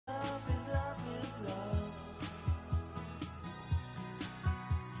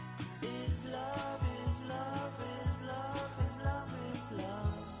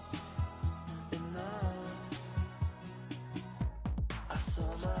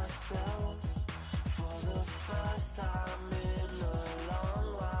myself for the first time in a long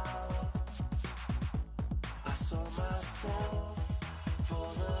while. I saw myself for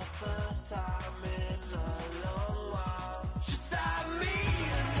the first time in a long while. Just like me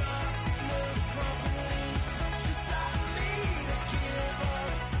to not look properly. Just like me to give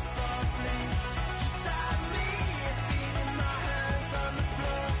up so softly. Just like me beating my hands on the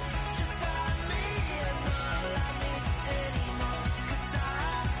floor. Just like me and not like it anymore. 'Cause I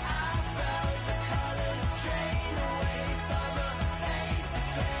felt the colors drain away. Summer fade to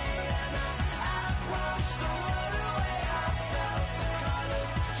gray and I washed the world away. I felt the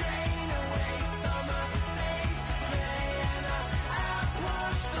colors drain away. Summer fade to gray and I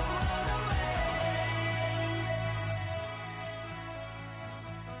washed the world away.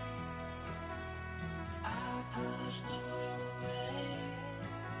 I pushed the world away.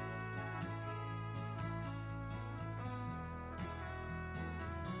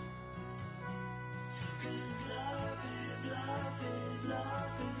 'Cause love is love is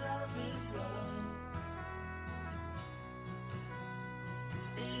love is love is love.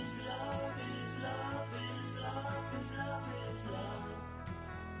 Is love is love is love is love is love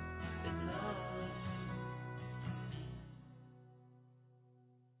enough?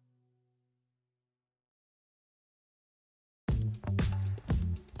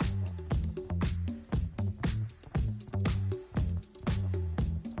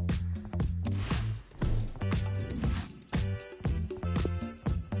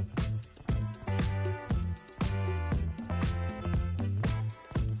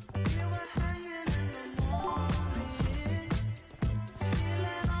 We were hanging in the morning,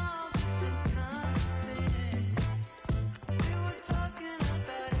 feeling all different kinds of things. We were talking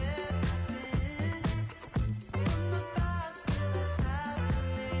about everything, from the past to the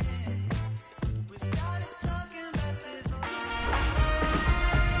happening. We started talking about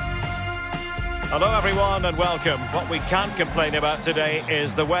Hello everyone and welcome. What we can't complain about today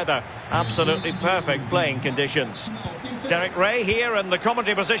is the weather. Absolutely perfect playing conditions. Derek Ray here in the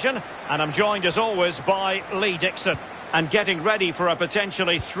commentary position, and I'm joined as always by Lee Dixon. And getting ready for a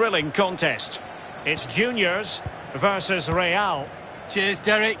potentially thrilling contest. It's Juniors versus Real. Cheers,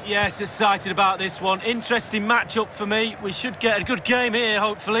 Derek. Yes, excited about this one. Interesting matchup for me. We should get a good game here,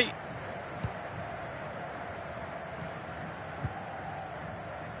 hopefully.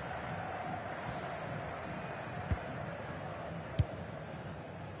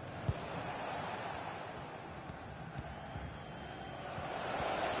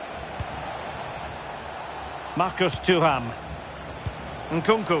 Marcus Thuram.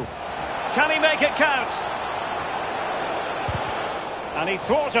 Nkunku. Can he make it count? And he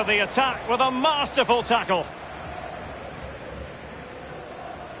thwarted the attack with a masterful tackle.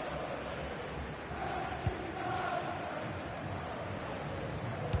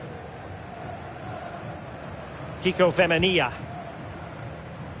 Kiko Femenia.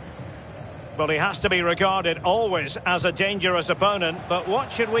 Well, he has to be regarded always as a dangerous opponent, but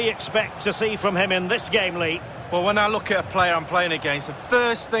what should we expect to see from him in this game, Lee? Well, when I look at a player I'm playing against, the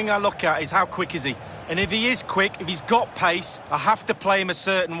first thing I look at is how quick is he. And if he is quick, if he's got pace, I have to play him a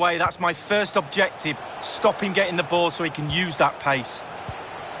certain way. That's my first objective. Stop him getting the ball so he can use that pace.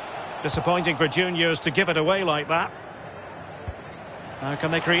 Disappointing for Juniors to give it away like that. Now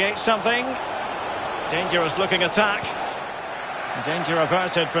can they create something? Dangerous looking attack. Danger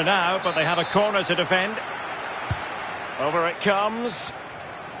averted for now, but they have a corner to defend. Over it comes.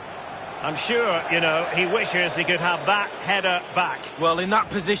 I'm sure, you know, he wishes he could have that header back. Well, in that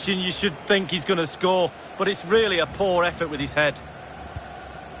position, you should think he's going to score, but it's really a poor effort with his head.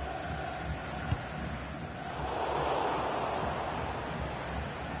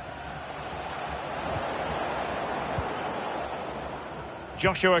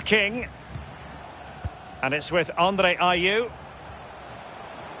 Joshua King. And it's with Andre Ayew.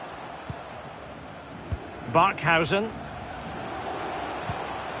 Barkhausen.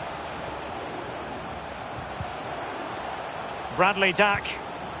 Bradley Dack.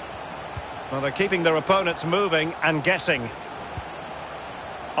 Well, they're keeping their opponents moving and guessing.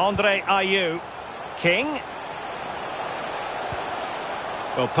 Andre Ayew. King.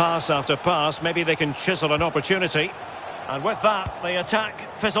 Well, pass after pass, maybe they can chisel an opportunity. And with that, the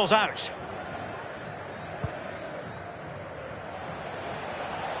attack fizzles out.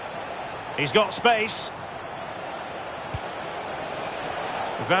 He's got space.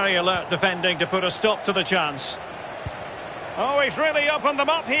 Very alert defending to put a stop to the chance. Oh, he's really opened them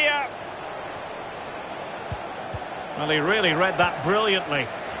up here. Well, he really read that brilliantly.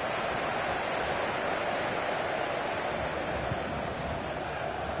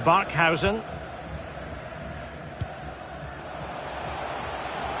 Barkhausen.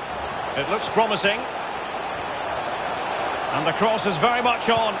 It looks promising. And the cross is very much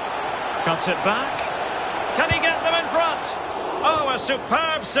on. Cuts it back. Can he get them in front? Oh, a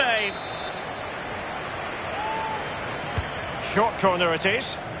superb save. Short corner it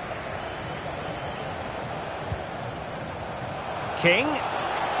is. King.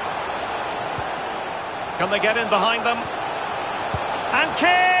 Can they get in behind them? And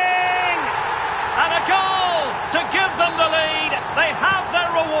King! And a goal to give them the lead. They have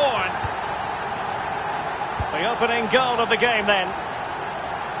their reward. The opening goal of the game then.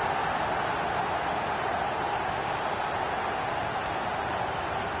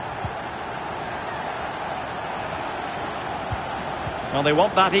 Well, they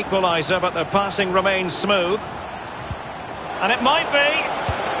want that equaliser, but their passing remains smooth. And it might be.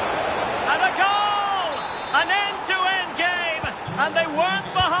 And a goal! An end-to-end game! And they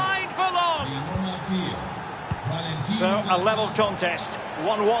weren't behind for long. So, a level contest.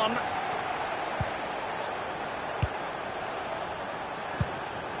 1-1.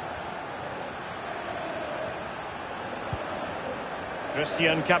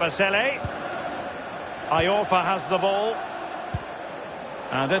 Christian Kabasele. Iorfa has the ball.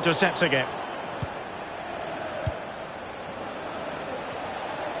 And intercepts again.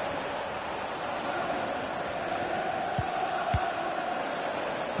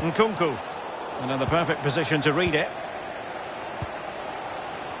 Nkunku. And in the perfect position to read it.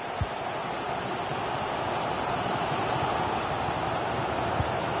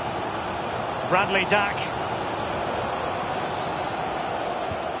 Bradley Dack.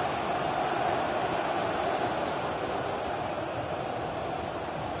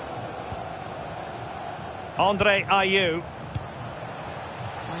 Andre Ayew.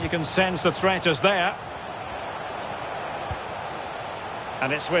 You can sense the threat is there.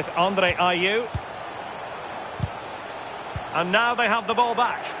 And it's with Andre Ayew. And now they have the ball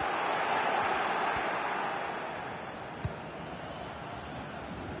back.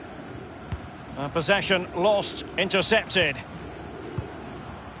 Possession lost, intercepted.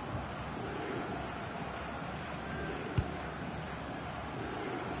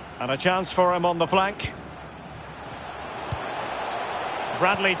 And a chance for him on the flank.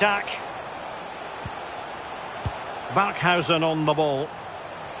 Bradley Dack. Barkhausen on the ball.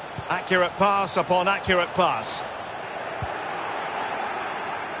 Accurate pass upon accurate pass.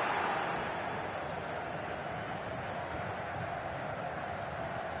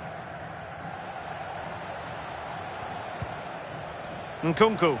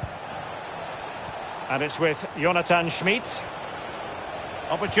 Nkunku. And it's with Jonathan Schmid.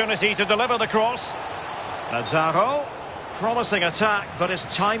 Opportunity to deliver the cross. Lazaro. Promising attack, but his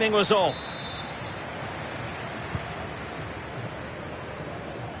timing was off.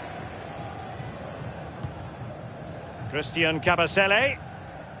 Christian Kabasele.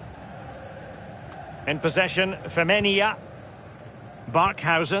 In possession, Femenia.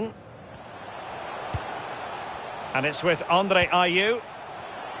 Barkhausen. And it's with Andre Ayew.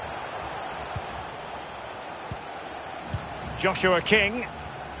 Joshua King.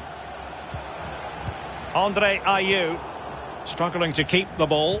 Andre Ayew. Struggling to keep the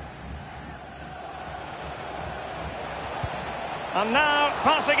ball. And now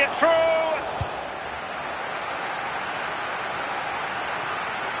passing it through.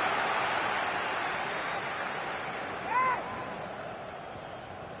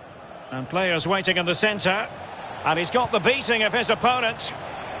 And players waiting in the centre. And he's got the beating of his opponent.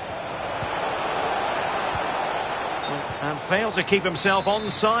 And failed to keep himself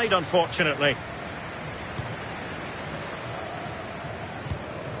onside, unfortunately.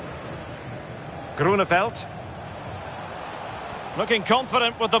 Grunewald. Looking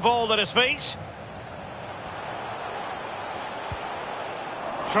confident with the ball at his feet.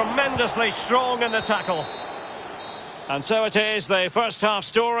 Tremendously strong in the tackle. And so it is, the first half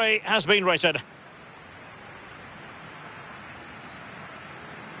story has been written.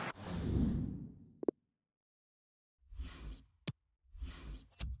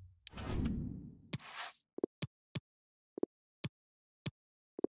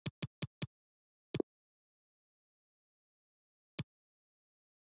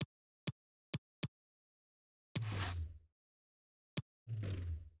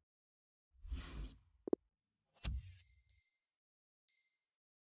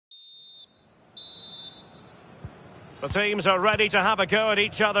 The teams are ready to have a go at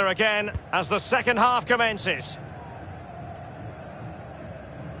each other again as the second half commences.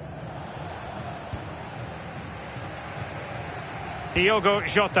 Diogo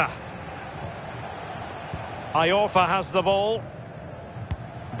Jota. Iorfa has the ball.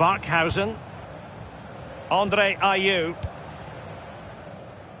 Barkhausen. Andre Ayew.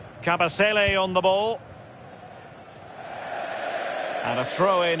 Kabasele on the ball. And a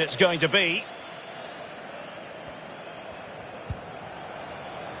throw-in it's going to be.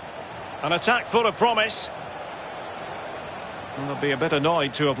 An attack full of promise. And they'll be a bit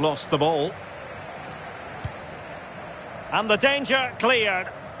annoyed to have lost the ball. And the danger cleared.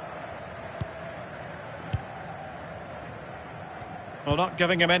 Well, not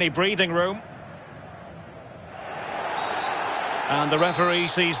giving him any breathing room. And the referee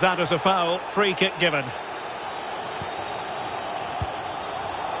sees that as a foul. Free kick given.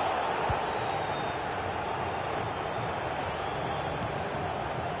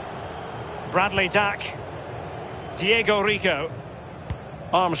 Bradley Dack. Diego Rico.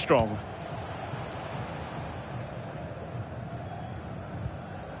 Armstrong.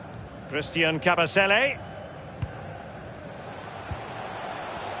 Christian Kabasele.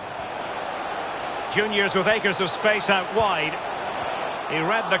 Juniors with acres of space out wide. He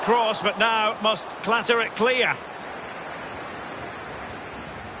read the cross, but now must clatter it clear.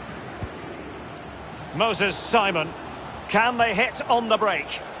 Moses Simon. Can they hit on the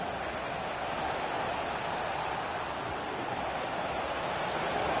break?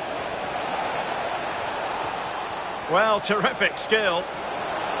 Well, terrific skill.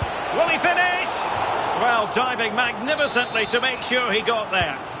 Will he finish? Well, diving magnificently to make sure he got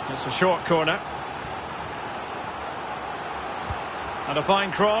there. It's a short corner. And a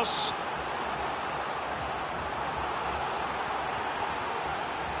fine cross.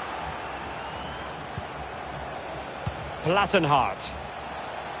 Plattenhardt.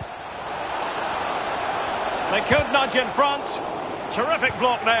 They could nudge in front. Terrific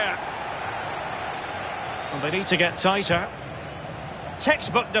block there. And they need to get tighter.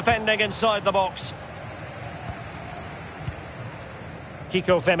 Textbook defending inside the box.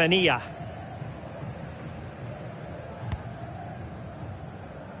 Kiko Femenia.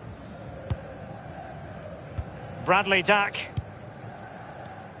 Bradley Dack.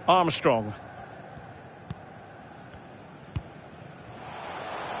 Armstrong.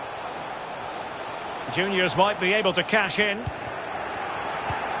 Juniors might be able to cash in.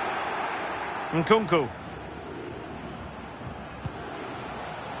 Nkunku.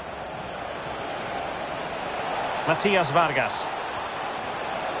 Matias Vargas.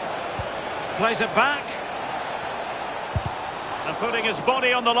 Plays it back. And putting his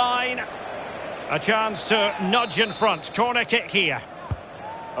body on the line. A chance to nudge in front. Corner kick here.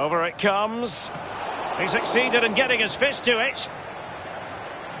 Over it comes. He succeeded in getting his fist to it.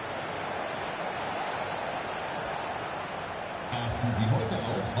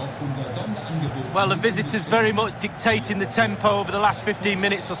 Well, the visitors very much dictating the tempo over the last 15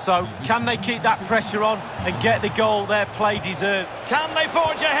 minutes or so. Can they keep that pressure on and get the goal their play deserved? Can they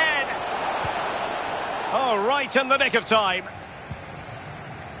forge ahead? Oh, right in the nick of time.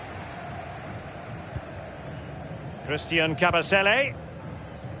 Christian Kabasele.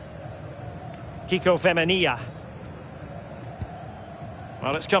 Kiko Femenia.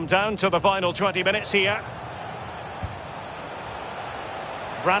 Well, it's come down to the final 20 minutes here.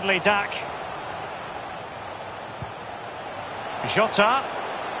 Bradley Dack. Jota.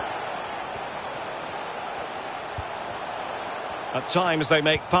 At times they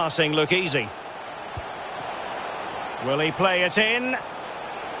make passing look easy. Will he play it in?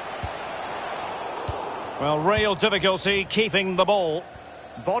 Well, real difficulty keeping the ball.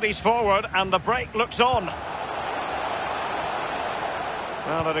 Bodies forward and the break looks on.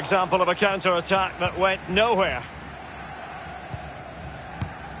 Well, an example of a counter-attack that went nowhere.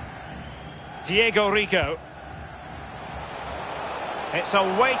 Diego Rico. It's a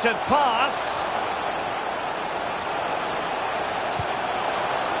weighted pass.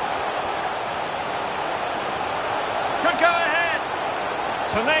 Could go ahead.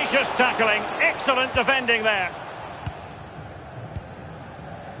 Tenacious tackling. Excellent defending there.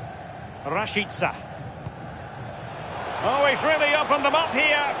 Rashica. Oh, he's really opened them up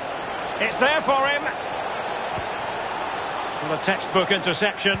here. It's there for him. Well, a textbook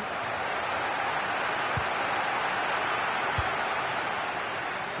interception.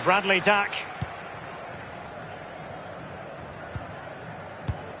 Bradley Dack.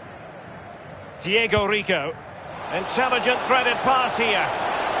 Diego Rico. Intelligent threaded pass here.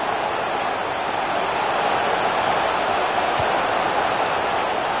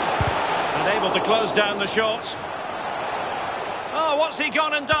 And able to close down the shot. Oh, what's he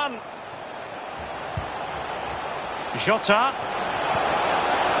gone and done? Jota.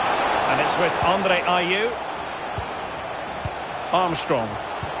 And it's with Andre Ayew. Armstrong.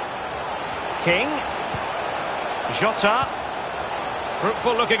 King. Jota.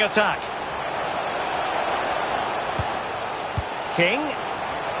 Fruitful looking attack. King.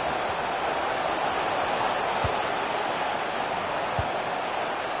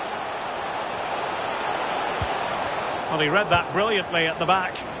 he read that brilliantly at the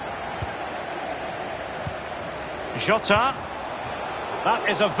back. Jota. That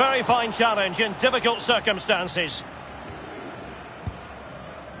is a very fine challenge in difficult circumstances.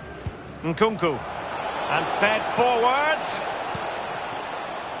 Nkunku. And fed forwards.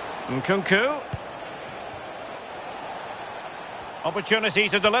 Nkunku. Opportunity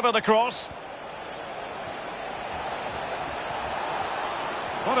to deliver the cross.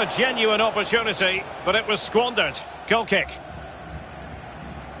 What a genuine opportunity, but it was squandered. Goal kick.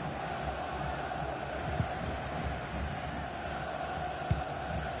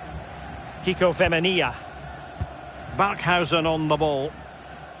 Kiko Femenia. Barkhausen on the ball.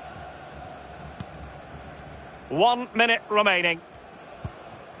 1 minute remaining.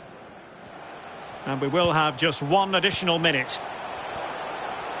 And we will have just one additional minute.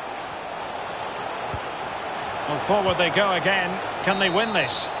 Well, forward they go again. Can they win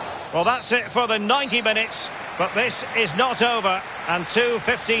this? Well, that's it for the 90 minutes. But this is not over. And two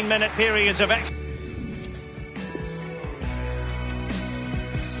 15-minute periods of extra.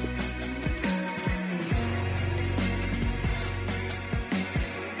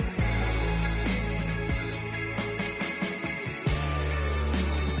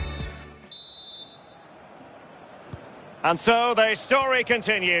 And so the story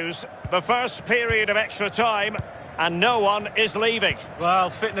continues. The first period of extra time, and no one is leaving. Well,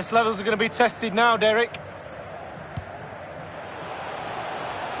 fitness levels are going to be tested now, Derek.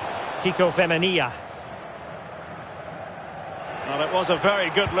 Kiko Femenia. Well, it was a very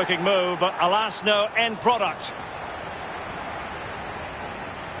good-looking move, but alas, no end product.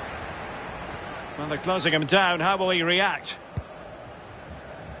 Well, they're closing him down. How will he react?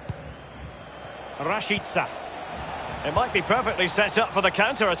 Rashica. It might be perfectly set up for the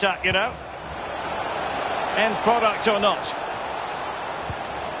counter-attack, you know. End product or not.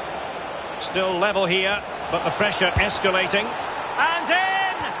 Still level here, but the pressure escalating. And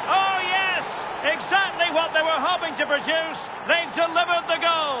in! Oh, yes! Exactly what they were hoping to produce. They've delivered the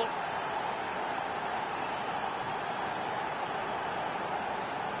goal.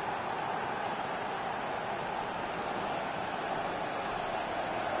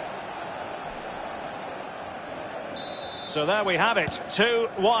 So there we have it,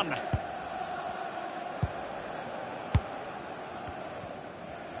 2-1.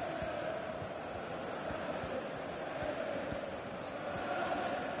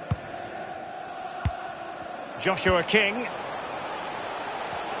 Joshua King.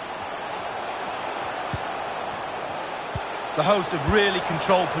 The hosts have really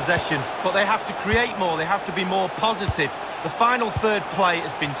controlled possession, but they have to create more, they have to be more positive. The final third play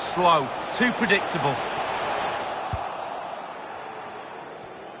has been slow, too predictable.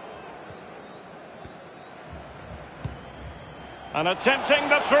 And attempting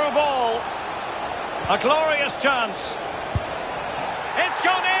the through ball. A glorious chance. It's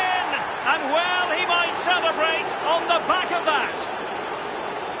gone in! And well, he might celebrate on the back of that.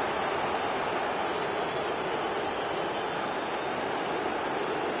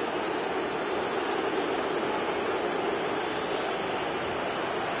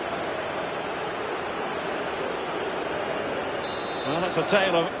 Well, it's a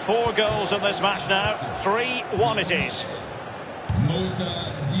tale of 4 goals in this match now. 3-1 it is. Moussa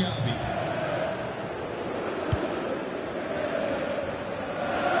Diaby.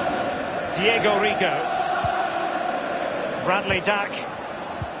 Diego Rico. Bradley Dack.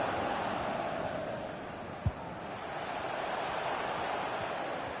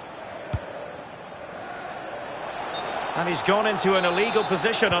 And he's gone into an illegal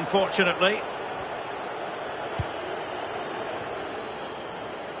position, unfortunately.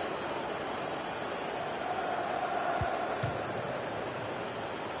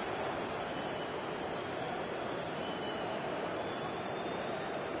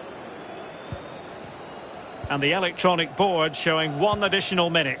 And the electronic board showing 1 additional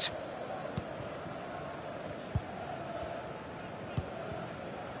minute.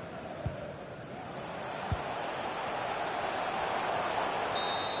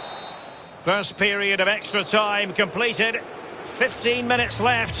 First period of extra time completed. 15 minutes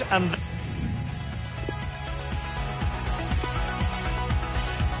left and...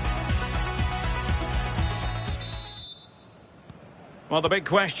 Well, the big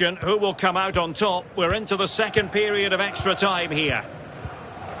question, who will come out on top? We're into the second period of extra time here.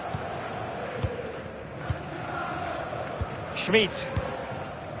 Schmidt.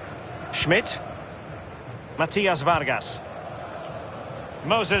 Schmidt. Matias Vargas.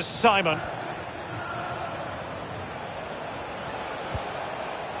 Moses Simon.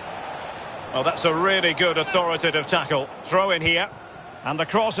 Well, that's a really good authoritative tackle. Throw in here. And the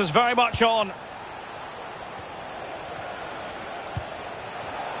cross is very much on.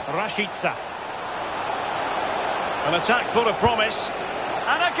 Rashica. An attack full of promise.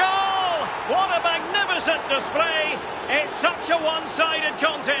 And a goal! What a magnificent display! It's such a one-sided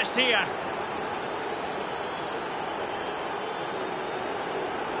contest here.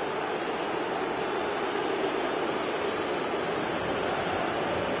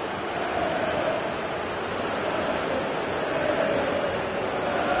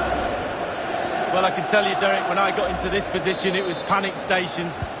 Well, I can tell you, Derek, when I got into this position, it was panic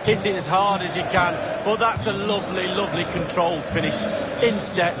stations. Hit it as hard as you can. But that's a lovely, lovely controlled finish. In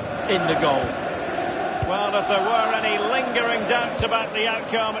step, in the goal. Well, if there were any lingering doubts about the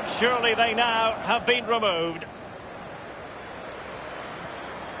outcome, surely they now have been removed.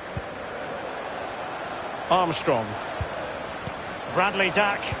 Armstrong. Bradley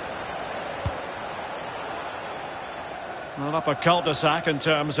Dack. Well, up a cul-de-sac in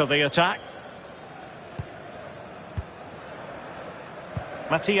terms of the attack.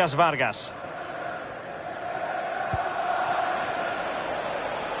 Matias Vargas.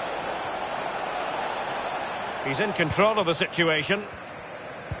 He's in control of the situation.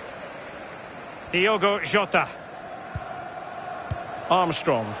 Diogo Jota.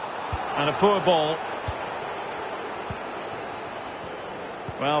 Armstrong. And a poor ball.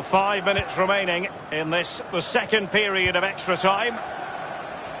 Well, 5 minutes remaining in this, the second period of extra time.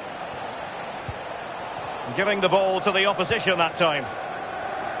 Giving the ball to the opposition that time.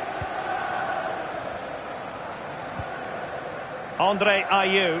 Andre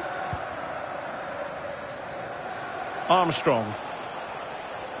Ayew. Armstrong.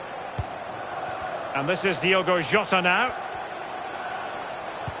 And this is Diogo Jota now.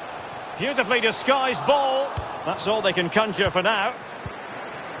 Beautifully disguised ball. That's all they can conjure for now.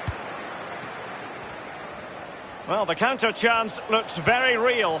 Well, the counter chance looks very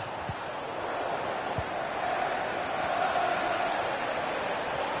real.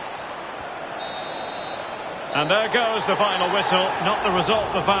 And there goes the final whistle. Not the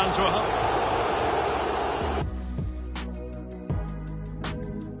result the fans were hoping.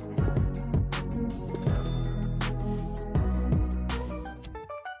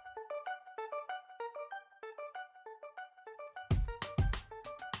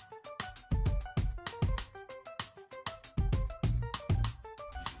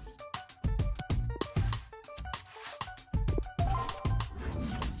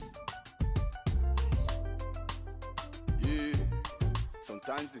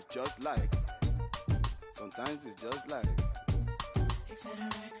 Sometimes it's just like, sometimes it's just like, etc.,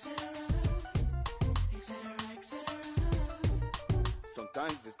 etc., etc., etc.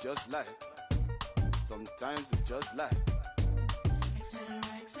 Sometimes it's just like, sometimes it's just like, etc.,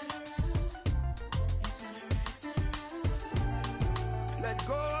 etc., etc., etc. Let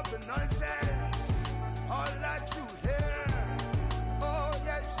go of the nonsense, all that you hear. Oh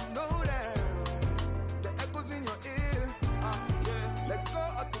yes, you know that the echoes in your ear. Let go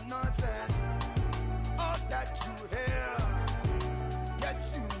of the nonsense, all that you hear.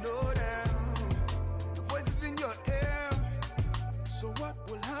 Yes, you know them, the voices in your ear. So what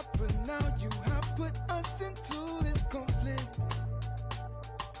will happen now? You have put us into this conflict.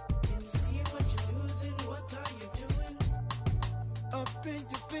 Can you see what you're losing? What are you doing? Up in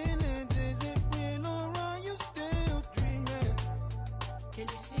your feelings, is it real or are you still dreaming? Can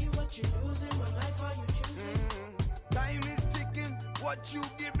you see what you're losing? What life are you choosing? Time is ticking, what you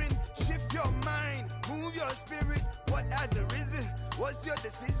giving? Shift your mind, move your spirit. What has arisen? What's your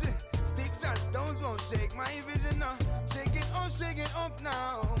decision? Sticks and stones won't shake my vision now. Shake it off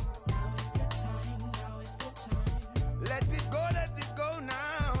now. Now is the time, now is the time. Let it go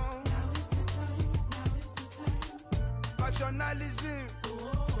now. Now is the time, now is the time. Factionalism,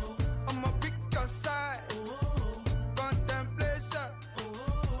 I'ma pick your side. Contemplation,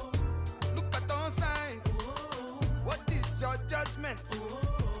 look at on side. What is your judgment?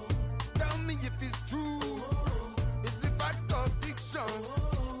 Tell me if it's true. Is it fact or fiction?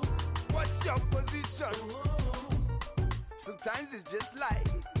 What's your position? Sometimes it's just like,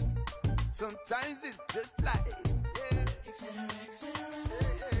 sometimes it's just like, yeah. Etc., etc.,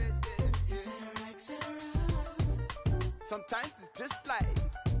 etc., etc. Sometimes it's just like,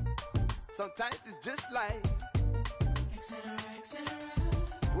 sometimes it's just like, etc., etc.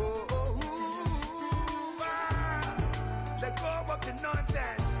 Whoa, oh, let go of the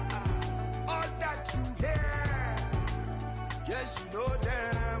nonsense, all that you hear. Yes, you know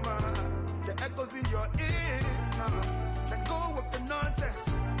them, the echoes in your ear. Let go of the nonsense,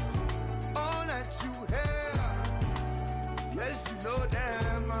 all that you hear. Yes, you know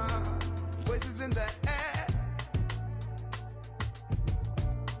them, voices in the air.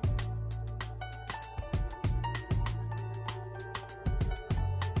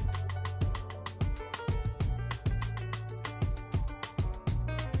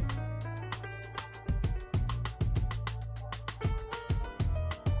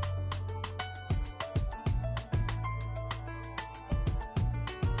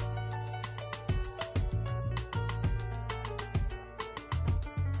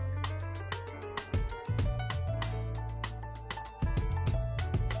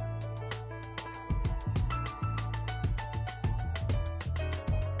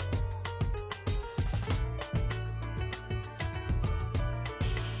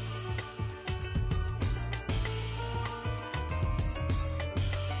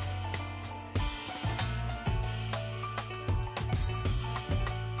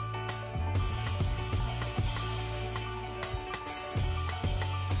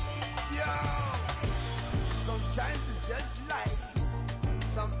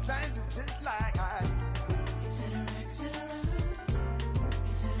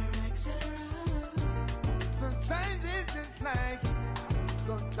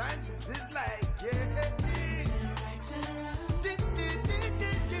 sometimes it's just like, yeah.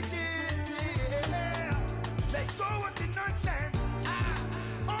 Let go of the nonsense.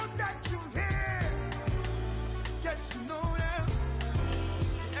 All that you hear. Yes, you know that.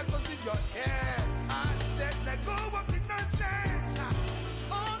 The echoes in your head. I said, let go of the nonsense.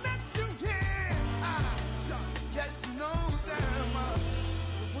 All that you hear. Yes, you know them.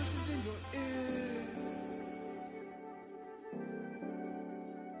 The voices in your ear.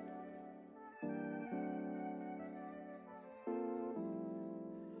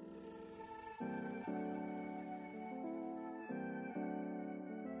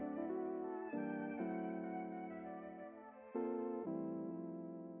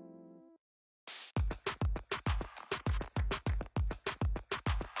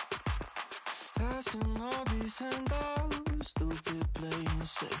 Passing all these handouts, stupid playing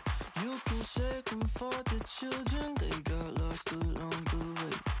safe. You can save them for the children, they got lost along the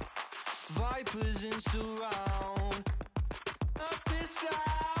way. Vipers in surround, up this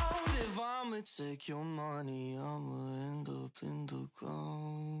sound. If I'ma take your money, I'ma end up in the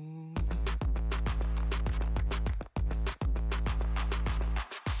ground.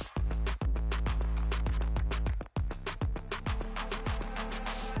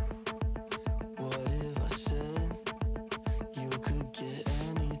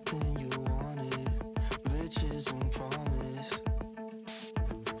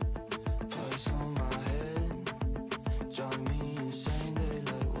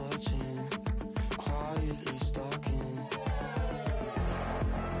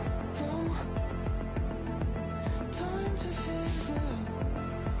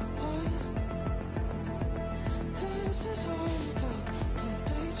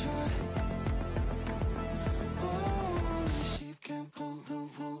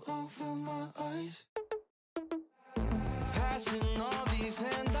 Passing all these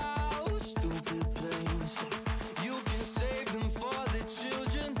handouts, stupid planes. You can save them for the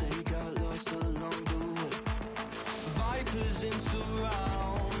children, they got lost along the way. Vipers in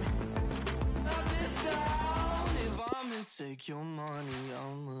surround, not this sound. If I'ma take your money,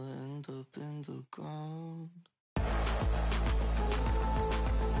 I'ma end up in the ground.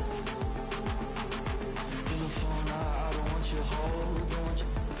 In the phone, I don't want you hold, don't want you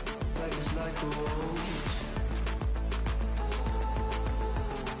back, it's like a rose.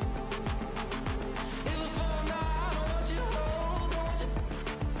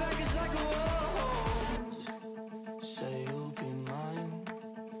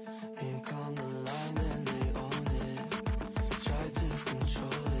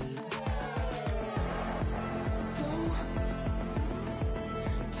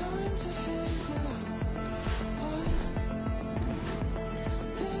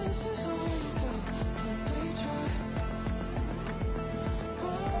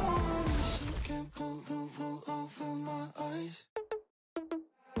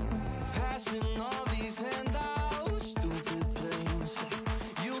 Passing all these handouts, stupid planes.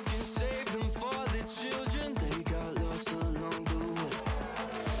 You can save them for the children, they got lost along the way.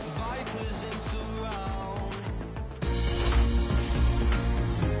 Vipers in surround.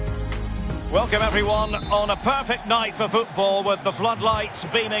 Welcome everyone on a perfect night for football with the floodlights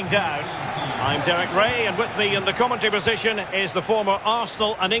beaming down. I'm Derek Ray, and with me in the commentary position is the former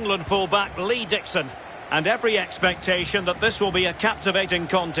Arsenal and England fullback Lee Dixon. And every expectation that this will be a captivating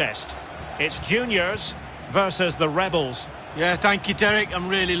contest. It's juniors versus the rebels. Yeah, thank you, Derek. I'm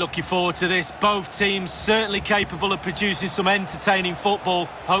really looking forward to this. Both teams certainly capable of producing some entertaining football.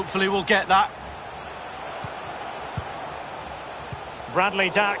 Hopefully we'll get that. Bradley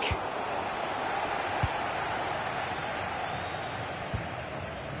Dack.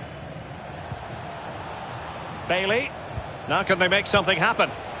 Bailey. Now can they make something happen?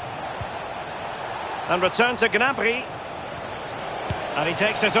 And return to Gnabry. And he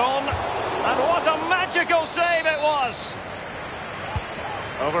takes it on. And what a magical save it was!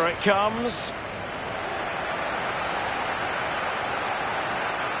 Over it comes.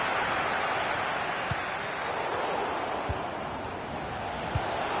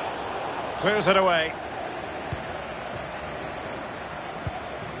 Clears it away.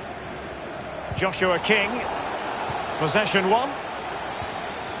 Joshua King. Possession one.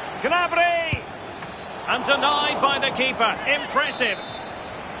 Gnabry! And denied by the keeper. Impressive.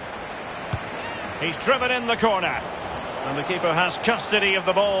 He's driven in the corner. And the keeper has custody of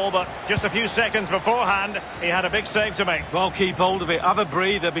the ball, but just a few seconds beforehand, he had a big save to make. Well, keep hold of it. Have a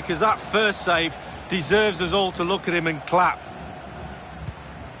breather, because that first save deserves us all to look at him and clap.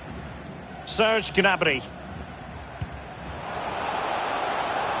 Serge Gnabry.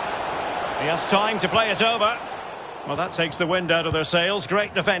 He has time to play it over. Well, that takes the wind out of their sails.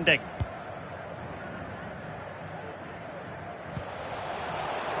 Great defending.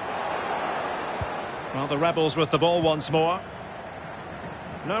 Well, the Rebels with the ball once more.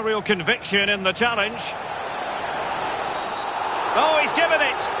 No real conviction in the challenge. Oh, he's given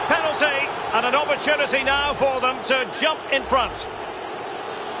it. Penalty. And an opportunity now for them to jump in front.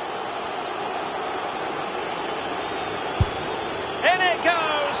 In it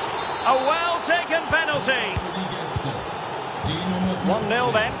goes. A well-taken penalty.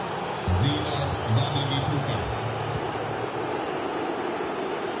 1-0 then. Zilas Banilituka.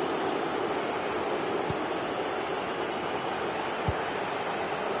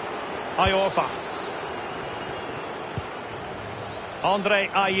 Iorfa. Andre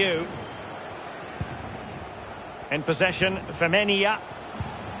Ayew. In possession, Femenia.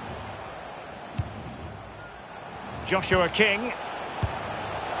 Joshua King.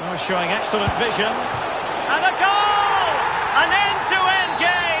 Oh, showing excellent vision. And a goal! An end-to-end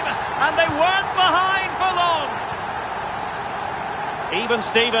game! And they weren't behind for long. Even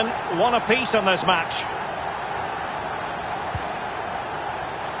Steven, one apiece on this match.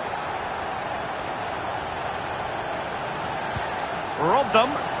 Robbed them.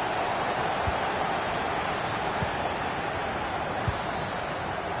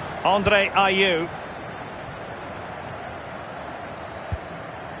 Andre Ayew.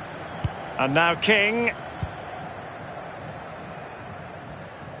 And now King.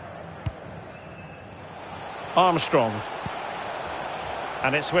 Armstrong.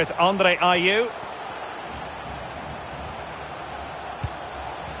 And it's with Andre Ayew.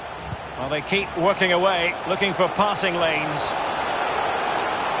 Well, they keep working away, looking for passing lanes.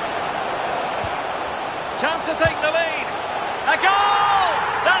 Chance to take the lead. A goal!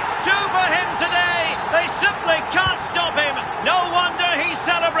 That's 2 for him today. They simply can't stop him. No wonder he's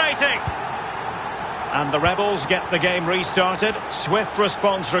celebrating. And the Rebels get the game restarted. Swift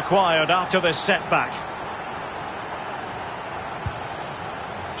response required after this setback.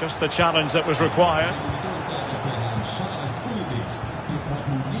 Just the challenge that was required.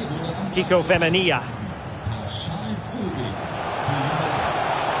 Kiko Femenia.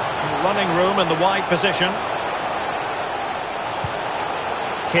 Running room in the wide position.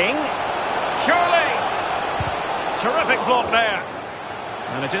 King. Surely. Terrific block there.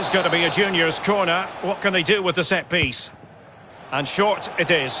 And it is going to be a juniors' corner. What can they do with the set piece? And short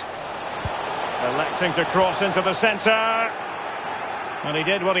it is. Electing to cross into the centre. And he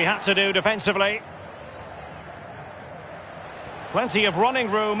did what he had to do defensively. Plenty of running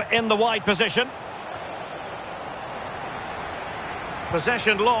room in the wide position.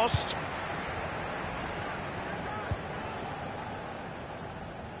 Possession lost.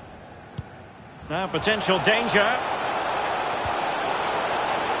 Now potential danger.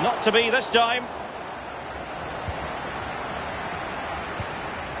 Not to be this time.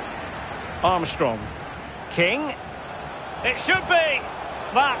 Armstrong. King. It should be.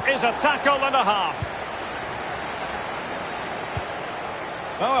 That is a tackle and a half.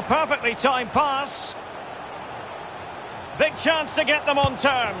 Oh, a perfectly timed pass. Big chance to get them on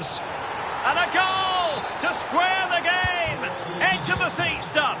terms. And a goal to square the game. Edge of the seat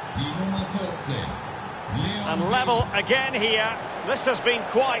stuff. And level again here. This has been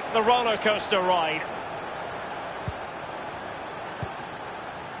quite the roller coaster ride.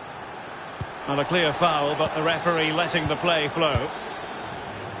 Not a clear foul, but the referee letting the play flow.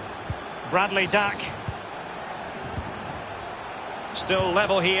 Bradley Dack. Still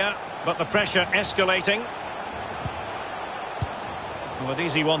level here, but the pressure escalating. Well, an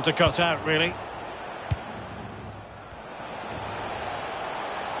easy one to cut out, really.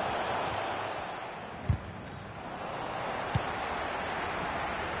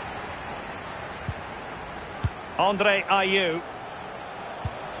 Andre Ayew.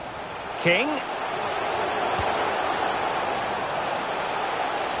 King.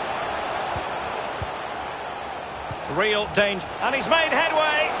 Real danger. And he's made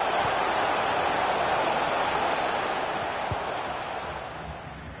headway.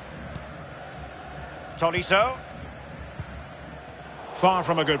 Tolisso. Far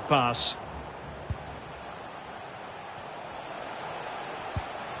from a good pass.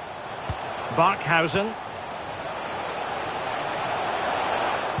 Barkhausen.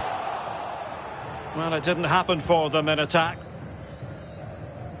 Well, it didn't happen for them in attack.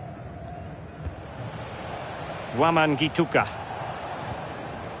 Waman Gituka.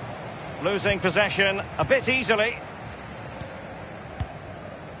 Losing possession a bit easily.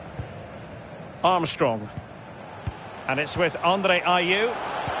 Armstrong. And it's with Andre Ayew.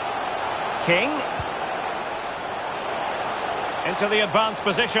 King. Into the advanced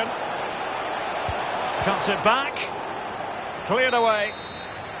position. Cuts it back. Cleared away.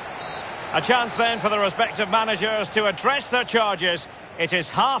 A chance then for the respective managers to address their charges. It is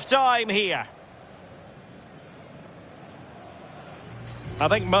half-time here. I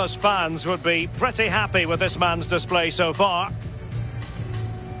think most fans would be pretty happy with this man's display so far.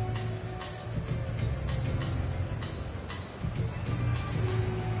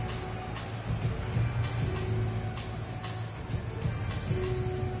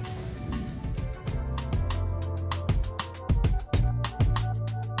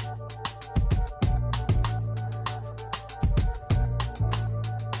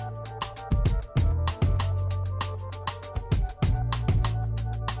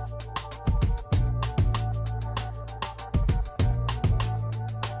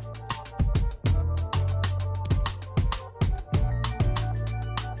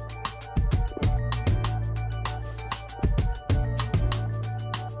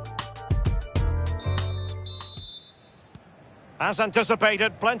 As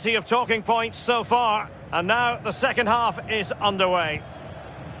anticipated, plenty of talking points so far. And now the second half is underway.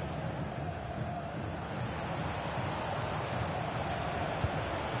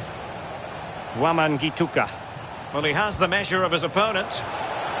 Waman Gituka. Well, he has the measure of his opponent.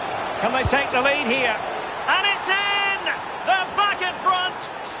 Can they take the lead here? And it's in! They're back in front!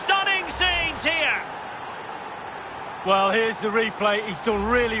 Stunning scenes here! Well, here's the replay. He's done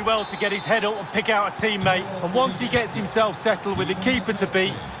really well to get his head up and pick out a teammate. And once he gets himself settled with the keeper to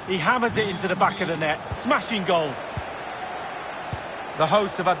beat, he hammers it into the back of the net. Smashing goal. The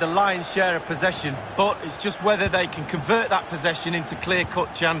hosts have had the lion's share of possession, but it's just whether they can convert that possession into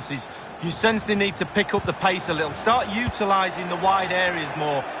clear-cut chances. You sense they need to pick up the pace a little, start utilising the wide areas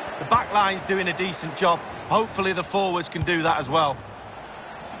more. The back line's doing a decent job. Hopefully the forwards can do that as well.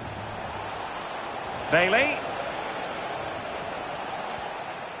 Bailey.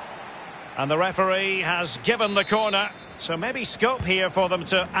 And the referee has given the corner, so maybe scope here for them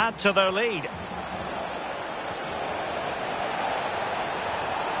to add to their lead.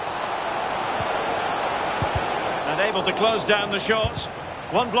 And able to close down the shots.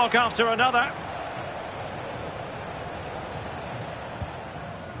 One block after another.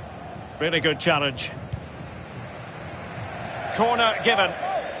 Really good challenge. Corner given.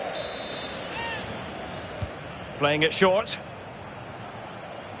 Playing it short.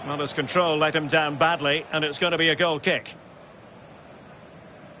 Well, his control let him down badly, and it's going to be a goal kick.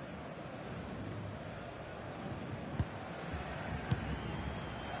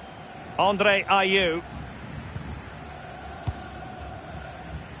 Andre Ayew.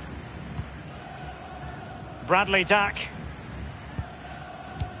 Bradley Dack.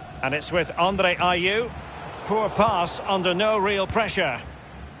 And it's with Andre Ayew. Poor pass under no real pressure.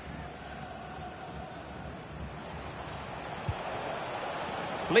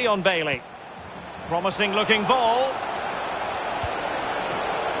 Leon Bailey. Promising looking ball.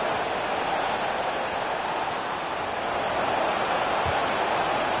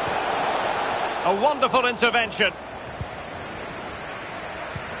 A wonderful intervention.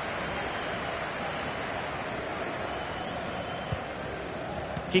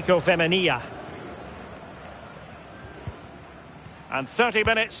 Kiko Femenia. And 30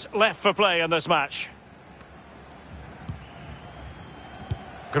 minutes left for play in this match.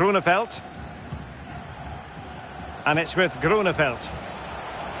 Grunewald. And it's with Grunewald.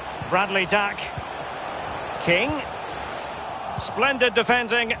 Bradley Dack. King. Splendid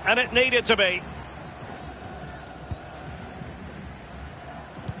defending, and it needed to be.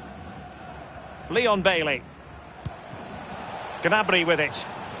 Leon Bailey. Gnabry with it.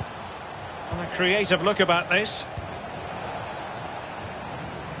 And a creative look about this.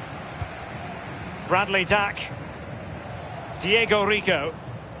 Bradley Dack. Diego Rico.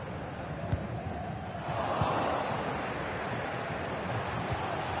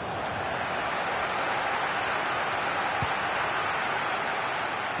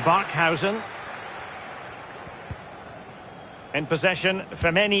 Barkhausen. In possession,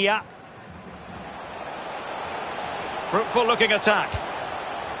 Femenia. Fruitful looking attack.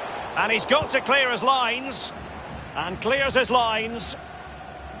 And he's got to clear his lines. And clears his lines.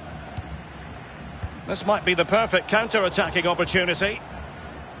 This might be the perfect counter-attacking opportunity.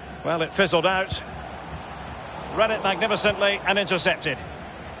 Well, it fizzled out. Read it magnificently and intercepted.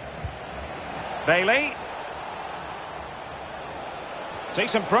 Bailey.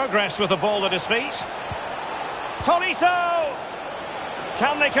 Decent progress with the ball at his feet. Tolisso!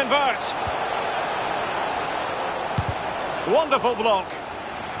 Can they convert? Wonderful block.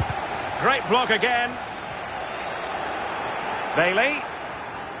 Great block again. Bailey.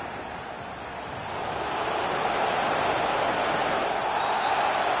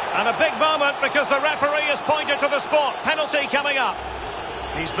 And a big moment because the referee has pointed to the spot. Penalty coming up.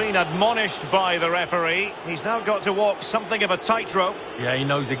 He's been admonished by the referee. He's now got to walk something of a tightrope. Yeah, he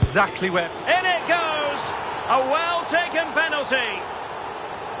knows exactly where... In it goes! A well-taken penalty.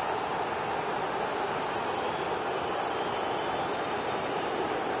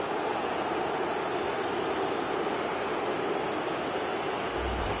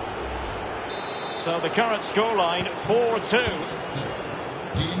 So the current scoreline, 4-2.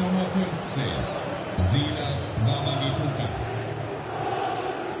 Die Nummer 15, Silas Mamamituka.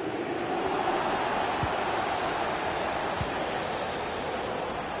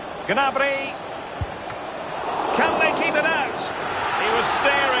 Gnabry. Can they keep it out? He was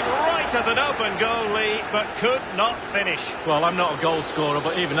staring right at an open goalie, but could not finish. Well, I'm not a goal scorer,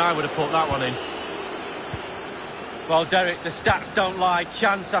 but even I would have put that one in. Well, Derek, the stats don't lie.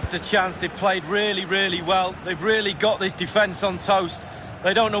 Chance after chance. They've played really, really well. They've really got this defence on toast.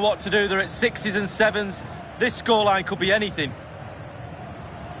 They don't know what to do. They're at 6s and 7s. This scoreline could be anything.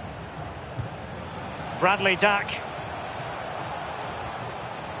 Bradley Dack.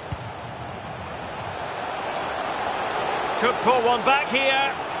 Could pull one back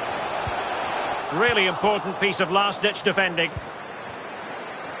here. Really important piece of last-ditch defending.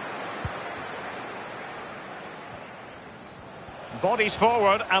 Bodies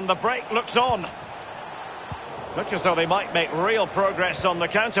forward and the break looks on. Looks as though they might make real progress on the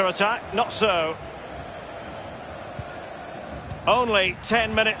counter-attack. Not so. Only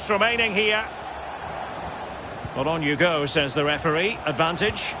 10 minutes remaining here. Well, on you go, says the referee.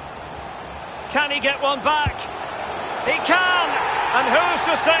 Advantage. Can he get one back? He can! And who's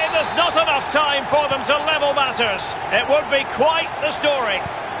to say there's not enough time for them to level matters? It would be quite the story.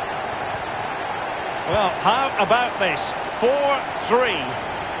 Well, how about this? 4-3.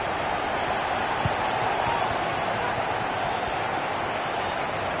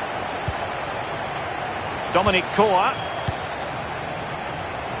 Dominic Koa.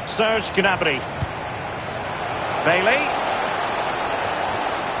 Serge Gnabry. Bailey.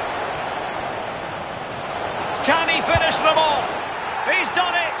 Can he finish them off? He's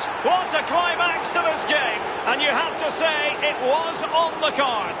done it! What a climax to this game! And you have to say, it was on the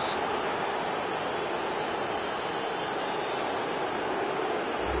cards.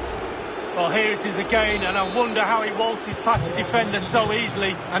 Well, here it is again, and I wonder how he waltzes past the defender so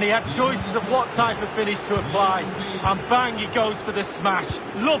easily. And he had choices of what type of finish to apply. And bang, he goes for the smash.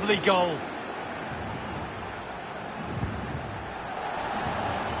 Lovely goal.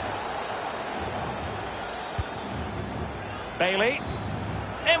 Bailey,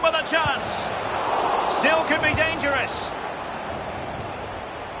 in with a chance. Still could be dangerous.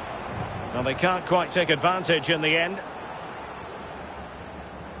 Well, they can't quite take advantage in the end.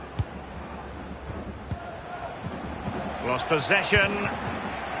 Lost possession.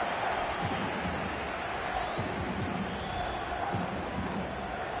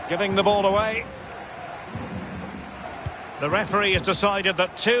 Giving the ball away. The referee has decided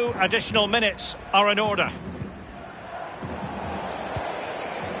that 2 additional minutes are in order.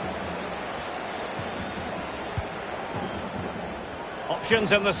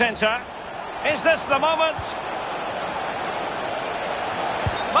 Options in the centre. Is this the moment?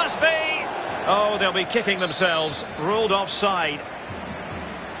 Must be. Oh, they'll be kicking themselves. Ruled offside.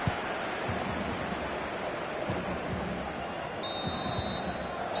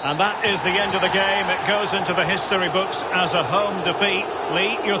 And that is the end of the game. It goes into the history books as a home defeat.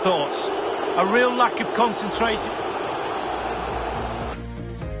 Lee, your thoughts? A real lack of concentration.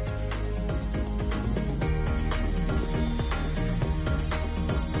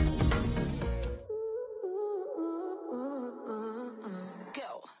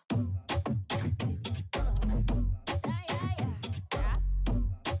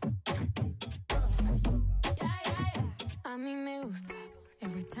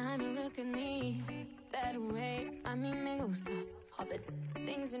 Every time you look at me that way, a mí me gusta all the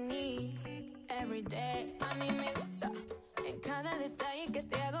things you need every day. A mí me gusta en cada detalle que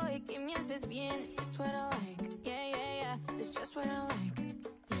te hago y que me haces bien. It's what I like, yeah, yeah, yeah. It's just what I like,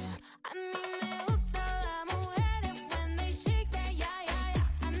 yeah. A mí me gusta las mujeres when they shake that, yeah, yeah,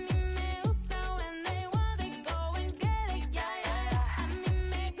 yeah. A mí me gusta when they want, they go and get it, yeah, yeah, yeah. A mí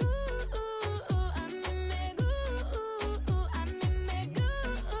me gusta, a mí me gusta, a mí me gusta.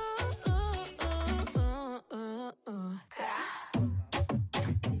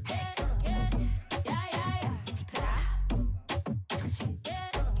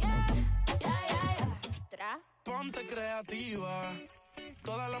 Ponte creativa.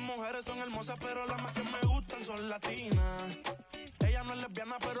 Todas las mujeres son hermosas, pero las más que me gustan son latinas. Ella no es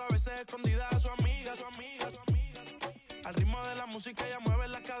lesbiana, pero a veces escondida a su amiga, su amiga, su amiga, su amiga. Al ritmo de la música ella mueve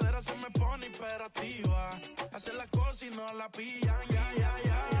la cadera, se me pone imperativa. Hace las cosas y no la pillan,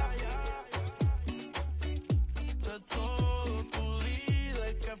 De todo tú di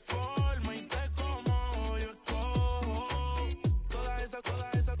de qué forma y te como yo escojo. Todas esas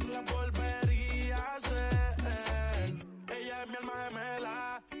tú las volvería a hacer. Ella es mi alma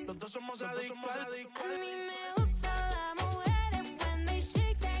gemela, los dos somos adictos. A mí me gusta la mujeres when they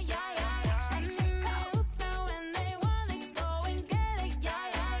shake that, A mí me gusta when they want it, go and get it,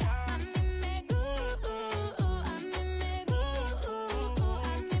 A mí me gusta, a mí me gusta,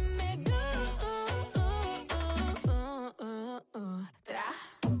 a mí me gusta,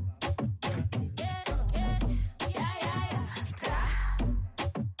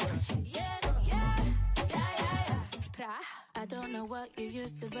 tra. I don't know what you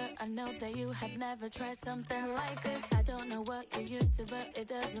used to, but I know that you have never tried something like this. I don't know what you used to, but it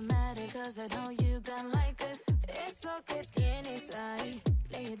doesn't matter, cause I know you got like this. Eso que tienes ahí,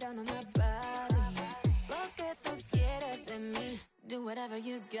 lay it down on my body. Lo que tú quieres de mí, do whatever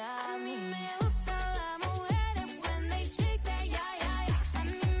you got me. Me gusta la mujeres when they shake that, A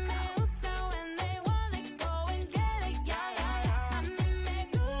mí me gusta when they want it, go and get it, A mí me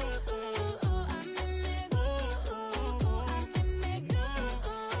gusta, a mí me gusta, a mí me gusta,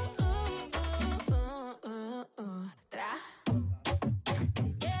 tra.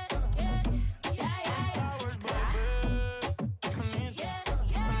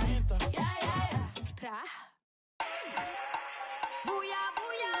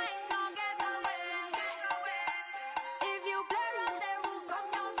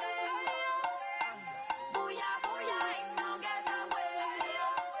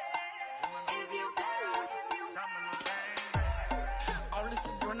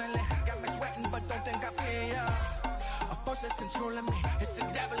 It's controlling me, it's the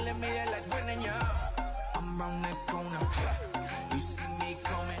devil in me that likes winning, I'm round the corner, you see me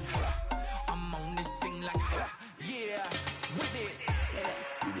coming, I'm on this thing like, yeah, with it.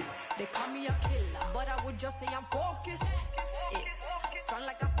 They call me a killer, but I would just say I'm focused. Strong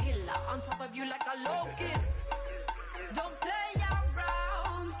like a pillar, on top of you like a locust. Don't play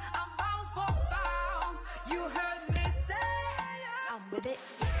around, I'm bound for pound. You heard me say, I'm with it.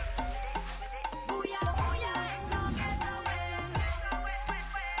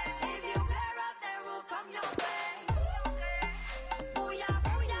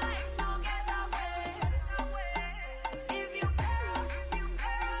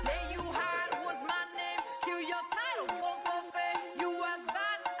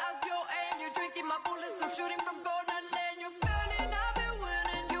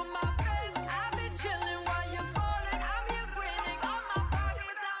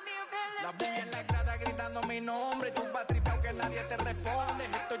 Nadie te responde,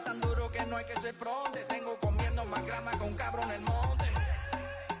 estoy tan duro que no hay que ser fronte. Tengo comiendo más grama que un cabrón en el monte.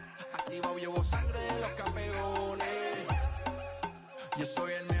 Activado llevo sangre de los campeones. Yo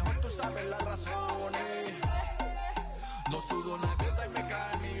soy el mejor, tú sabes las razones. No sudo una gota y me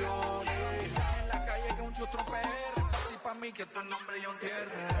caen millones. En la calle que un chustro PR, así pa' mí que tu nombre yo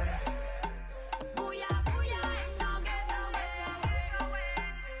entierre.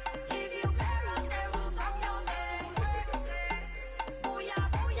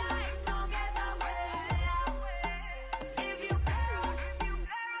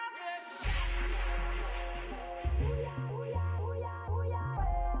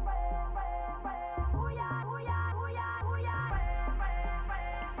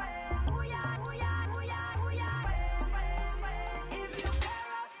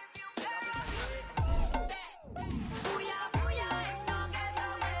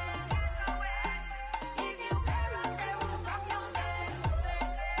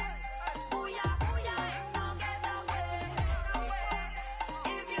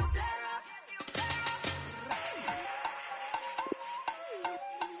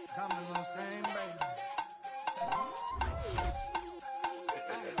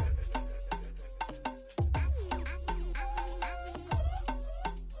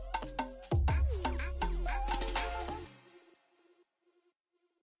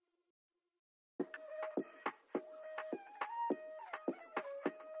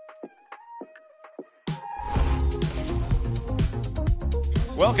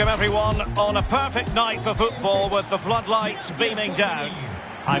 Welcome everyone on a perfect night for football with the floodlights beaming down.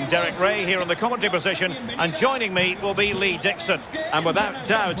 I'm Derek Ray here in the commentary position, and joining me will be Lee Dixon. And without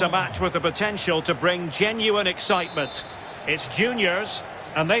doubt a match with the potential to bring genuine excitement. It's juniors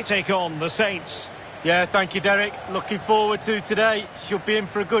and they take on the Saints. Yeah, thank you, Derek. Looking forward to today. Should be in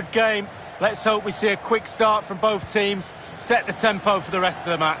for a good game. Let's hope we see a quick start from both teams, set the tempo for the rest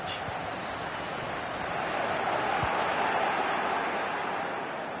of the match.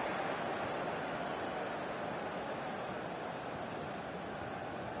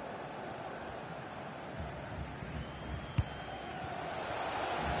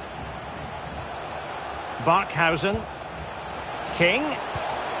 Barkhausen. King.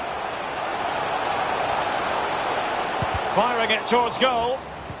 Firing it towards goal.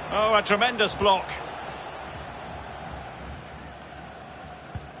 Oh, a tremendous block.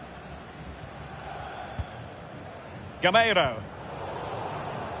 Gameiro.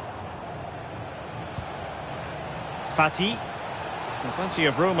 Fati. Plenty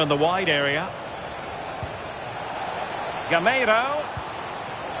of room in the wide area. Gameiro.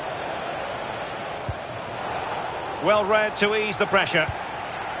 Well read to ease the pressure.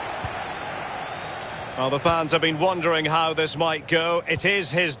 Well, the fans have been wondering how this might go. It is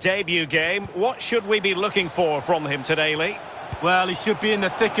his debut game. What should we be looking for from him today, Lee? Well, he should be in the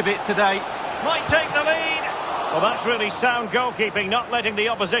thick of it today. Might take the lead. Well, that's really sound goalkeeping, not letting the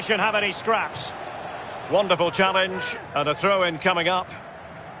opposition have any scraps. Wonderful challenge, and a throw-in coming up.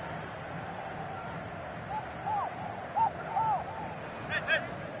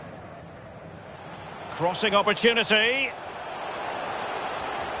 Crossing opportunity.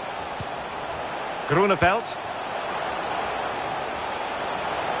 Grunewald.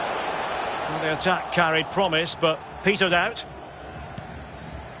 Well, the attack carried promise, but petered out.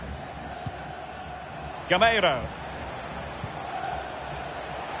 Gameiro.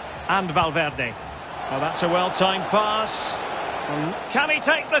 And Valverde. Well, that's a well-timed pass. Can he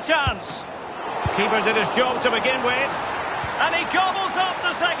take the chance? Keeper did his job to begin with. And he gobbles up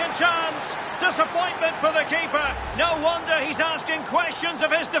the second chance. Disappointment for the keeper. No wonder he's asking questions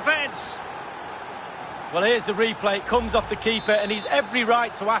of his defence. Well, here's the replay. It comes off the keeper, and he's every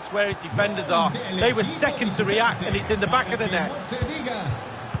right to ask where his defenders are. They were second to react, and it's in the back of the net.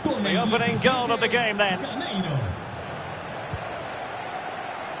 The opening goal of the game, then.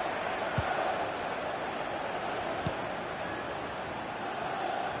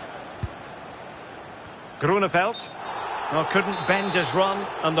 Grunewald. Well, couldn't bend his run,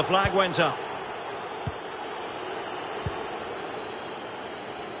 and the flag went up.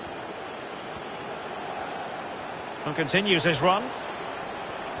 And continues his run.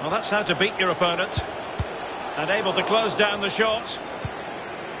 Well, that's how to beat your opponent. And able to close down the shot.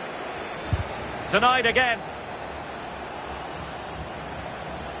 Denied again.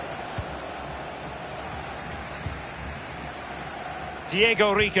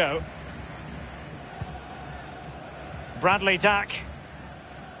 Diego Rico. Bradley Dack.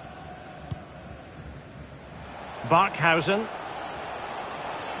 Barkhausen.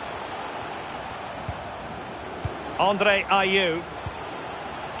 Andre Ayew.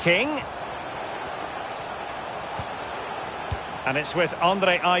 King. And it's with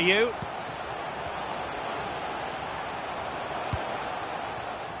Andre Ayew.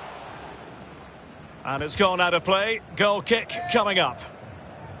 And it's gone out of play. Goal kick coming up.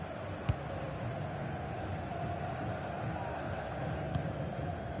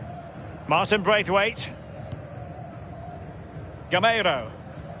 Martin Braithwaite. Gameiro.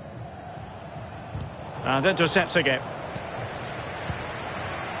 And intercepts again.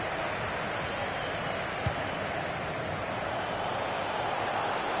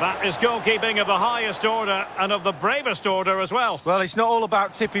 That is goalkeeping of the highest order and of the bravest order as well. Well, it's not all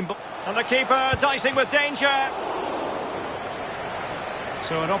about tipping, but... And the keeper dicing with danger.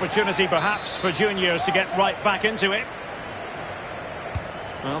 So an opportunity perhaps for juniors to get right back into it.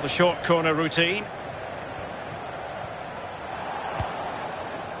 Well, the short corner routine.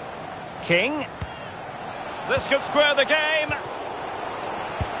 King. This could square the game.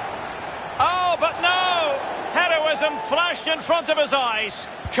 Oh, but no! Heroism flashed in front of his eyes.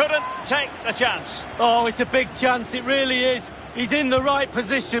 Couldn't take the chance. Oh, it's a big chance, it really is. He's in the right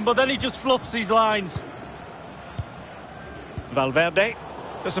position, but then he just fluffs his lines. Valverde.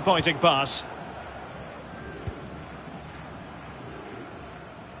 Disappointing pass.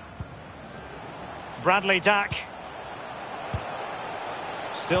 Bradley Dack.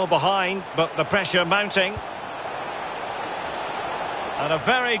 Still behind, but the pressure mounting. And a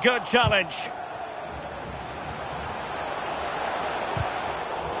very good challenge.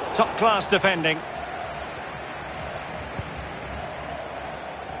 Top-class defending.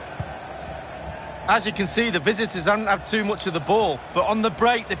 As you can see, the visitors haven't had too much of the ball, but on the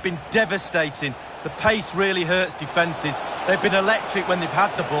break they've been devastating. The pace really hurts defences. They've been electric when they've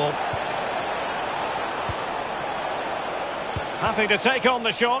had the ball. Happy to take on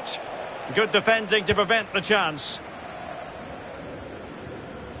the shot. Good defending to prevent the chance.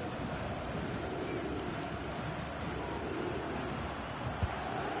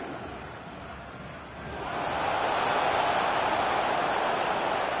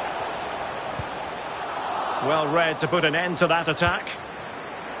 Well read to put an end to that attack.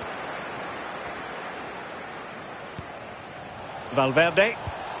 Valverde.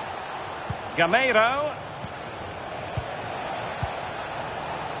 Gameiro.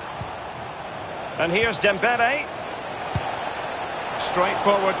 And here's Dembele. Straight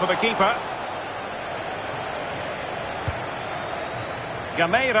forward for the keeper.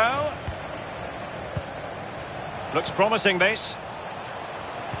 Gameiro. Looks promising, this.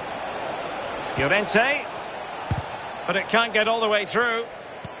 Llorente. But it can't get all the way through.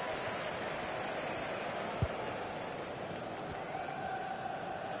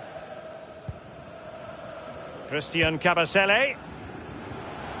 Christian Kabasele.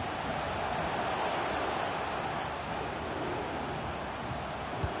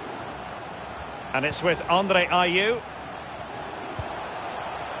 And it's with Andre Ayew.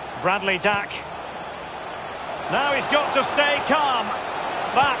 Bradley Dack. Now he's got to stay calm.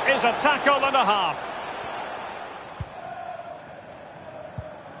 That is a tackle and a half.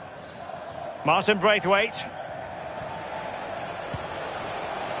 Martin Braithwaite.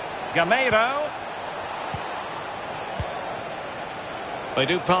 Gameiro. They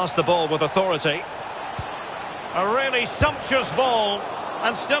do pass the ball with authority. A really sumptuous ball,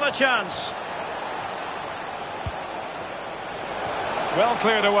 and still a chance. Well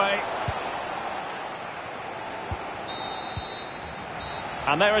cleared away.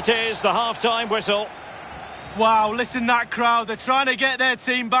 And there it is, the half-time whistle. Wow, listen, that crowd, they're trying to get their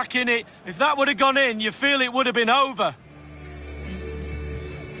team back in it. If that would have gone in, you feel it would have been over.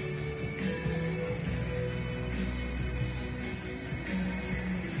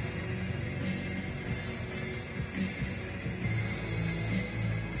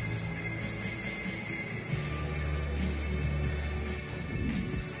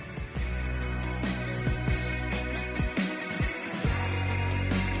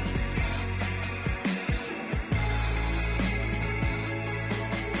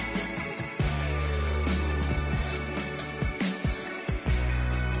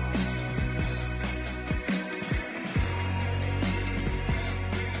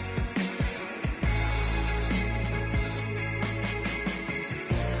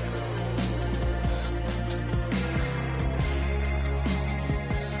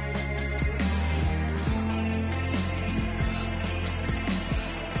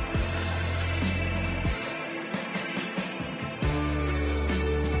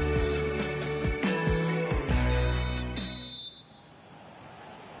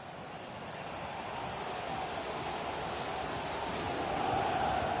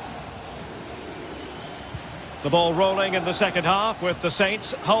 The ball rolling in the second half with the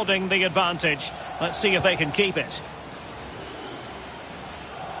Saints holding the advantage. Let's see if they can keep it.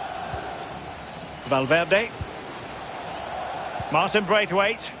 Valverde. Martin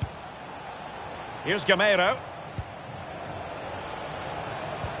Braithwaite. Here's Gameiro.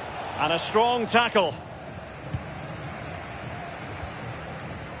 And a strong tackle.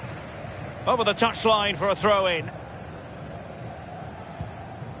 Over the touchline for a throw-in.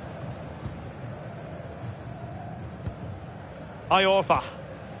 Iorfa.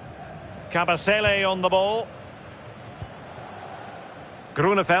 Kabasele on the ball.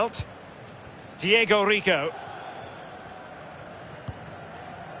 Grunewald. Diego Rico.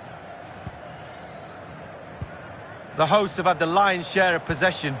 The hosts have had the lion's share of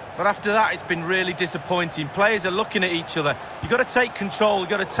possession, but after that it's been really disappointing. Players are looking at each other. You've got to take control, you've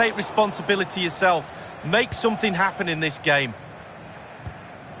got to take responsibility yourself. Make something happen in this game.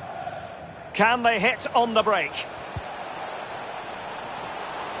 Can they hit on the break?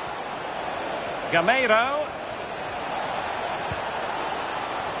 Gameiro.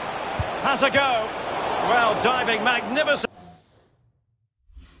 Has a go. Well, diving magnificent.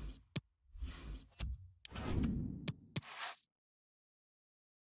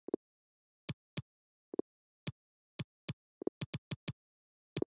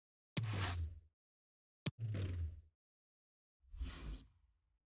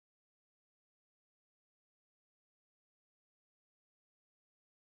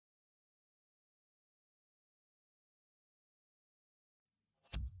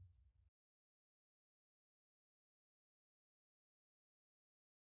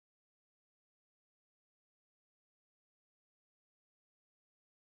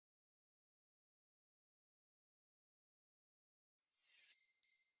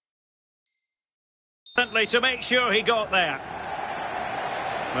 To make sure he got there.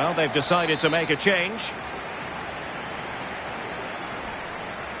 Well, they've decided to make a change.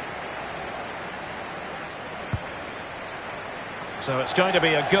 So it's going to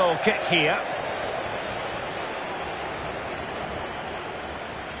be a goal kick here.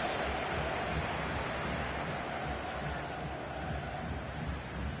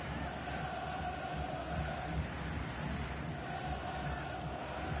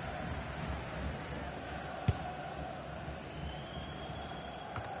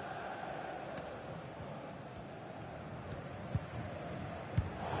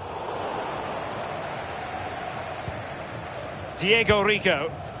 Diego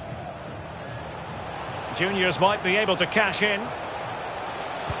Rico. Juniors might be able to cash in.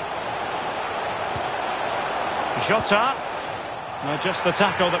 Jota. Just the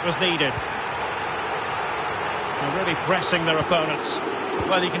tackle that was needed. They're really pressing their opponents.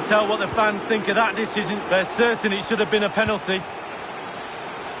 Well, you can tell what the fans think of that decision. They're certain it should have been a penalty.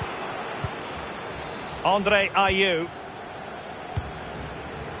 Andre Ayew.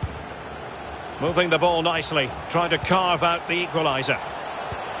 Moving the ball nicely, trying to carve out the equaliser.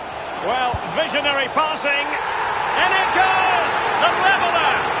 Well, visionary passing. And it goes! The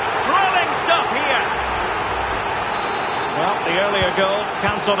leveller! Thrilling stuff here. Well, the earlier goal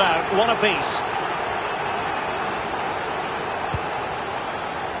cancelled out. One apiece.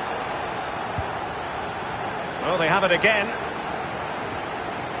 Well, they have it again.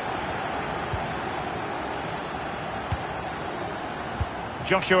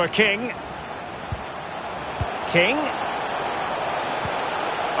 Joshua King. King.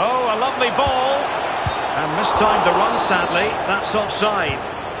 Oh, a lovely ball. And mistimed the run, sadly. That's offside.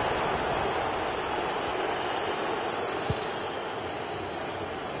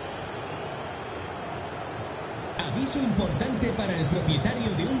 Aviso importante para el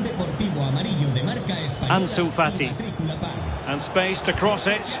propietario de un deportivo amarillo de marca española. Ansu Fati. And space to cross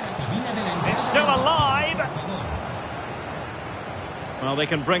it. It's still alive. Well, they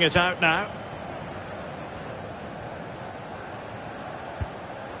can bring it out now.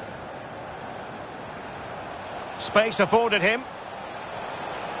 Space afforded him.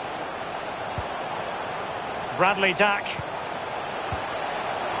 Bradley Dack.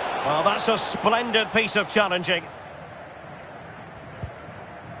 Well, that's a splendid piece of challenging.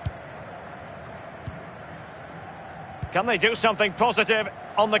 Can they do something positive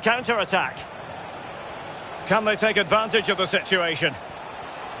on the counter-attack? Can they take advantage of the situation?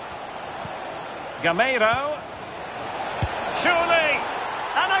 Gameiro. Surely!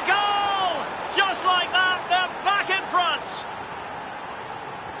 And a goal! Just like that, they're back in front!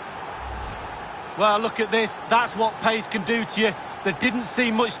 Well, look at this. That's what pace can do to you. There didn't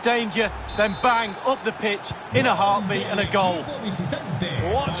seem much danger. Then bang, up the pitch, in a heartbeat and a goal.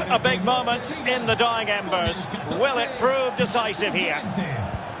 What a big moment in the dying embers. Will it prove decisive here?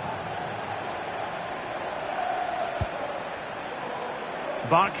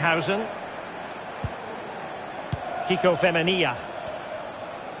 Barkhausen. Kiko Femenia.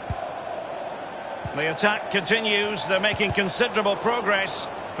 The attack continues. They're making considerable progress.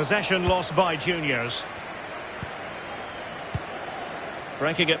 Possession lost by Juniors.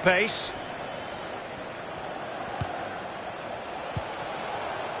 Breaking at pace.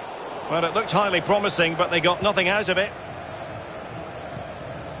 Well, it looked highly promising, but they got nothing out of it.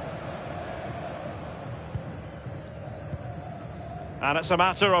 And it's a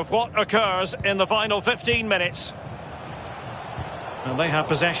matter of what occurs in the final 15 minutes. And they have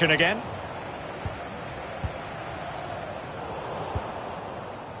possession again.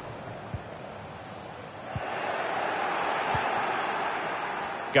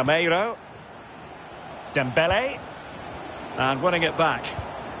 Gameiro. Dembele. And winning it back.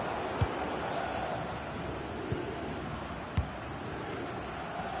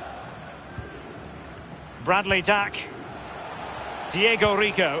 Bradley Dack. Diego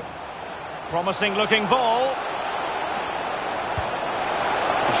Rico. Promising looking ball.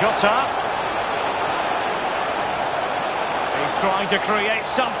 Jota. He's trying to create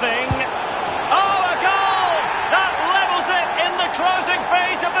something. Oh, a goal! That levels it in the closing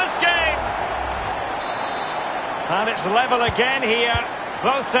phase of this game. And it's level again here.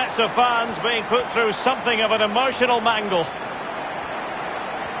 Both sets of fans being put through something of an emotional mangle.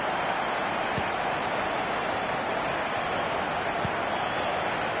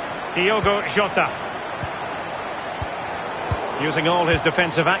 Diogo Jota. Using all his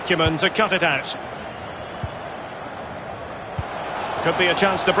defensive acumen to cut it out. Could be a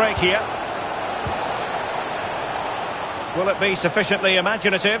chance to break here. Will it be sufficiently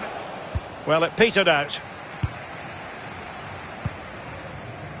imaginative? Well, it petered out.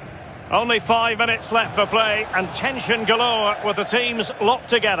 Only 5 minutes left for play and tension galore with the teams locked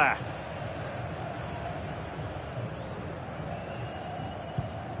together.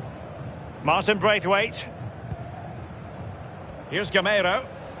 Martin Braithwaite. Here's Gameiro.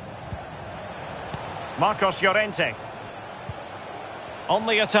 Marcos Llorente. On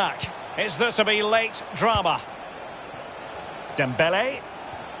the attack. Is there to be late drama? Dembele.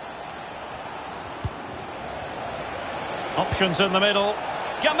 Options in the middle.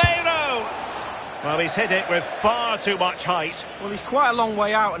 Gameiro! Well, he's hit it with far too much height. Well, he's quite a long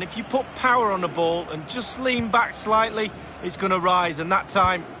way out, and if you put power on the ball and just lean back slightly, it's going to rise, and that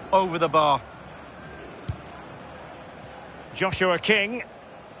time, over the bar. Joshua King.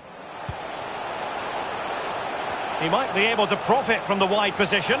 He might be able to profit from the wide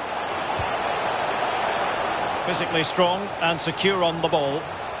position. Physically strong and secure on the ball.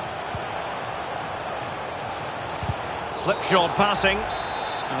 Slipshod passing.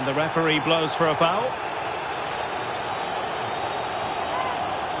 And the referee blows for a foul.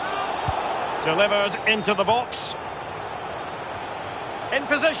 Delivered into the box. In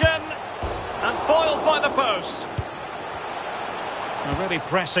position. And foiled by the post. They're really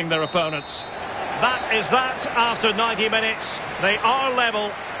pressing their opponents. That is that after 90 minutes. They are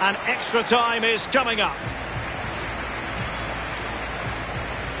level and extra time is coming up.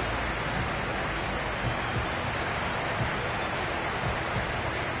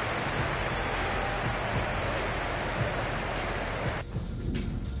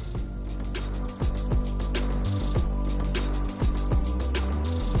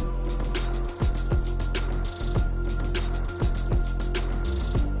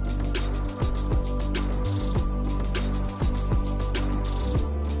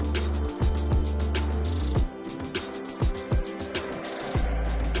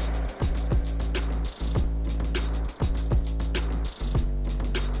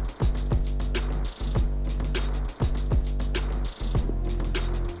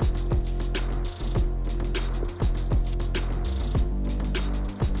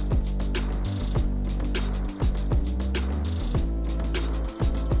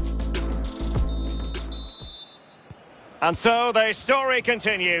 And so the story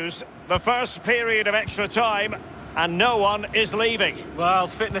continues. The first period of extra time, and no one is leaving. Well,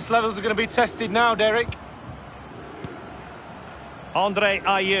 fitness levels are going to be tested now, Derek. Andre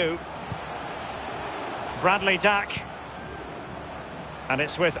Ayew. Bradley Dack. And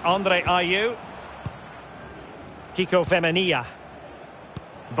it's with Andre Ayew. Kiko Femenia.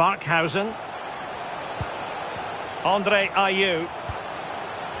 Barkhausen. Andre Ayew.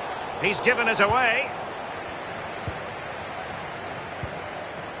 He's given us away.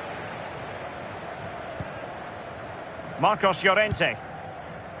 Marcos Llorente.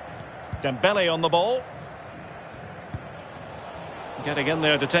 Dembele on the ball. Getting in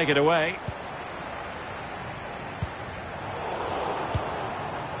there to take it away.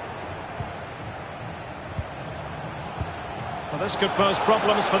 Well, this could pose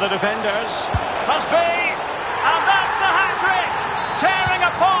problems for the defenders. Must be! And that's the hat-trick! Tearing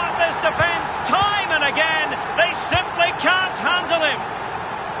apart this defence time and again. They simply can't handle him.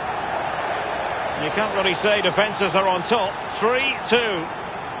 You can't really say defences are on top. 3-2.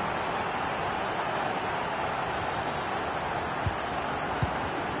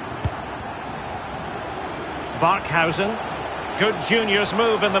 Barkhausen. Good juniors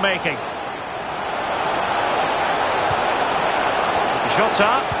move in the making.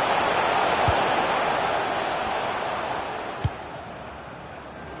 Jota.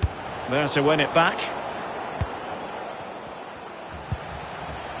 There to win it back.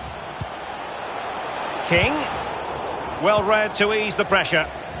 King. Well read to ease the pressure.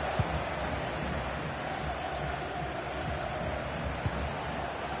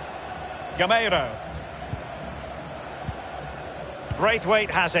 Gameiro.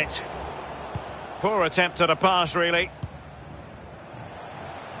 Braithwaite has it. Poor attempt at a pass, really.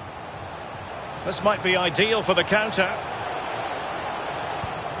 This might be ideal for the counter.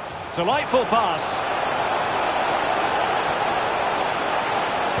 Delightful pass.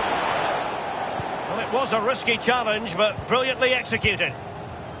 Well, it was a risky challenge, but brilliantly executed.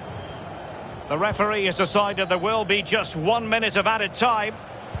 The referee has decided there will be just 1 minute of added time.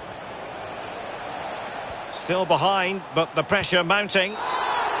 Still behind, but the pressure mounting.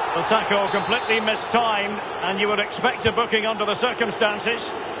 The tackle completely mistimed, and you would expect a booking under the circumstances.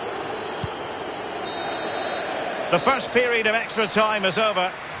 The first period of extra time is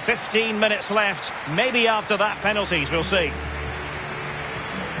over. 15 minutes left. Maybe after that, penalties, we'll see.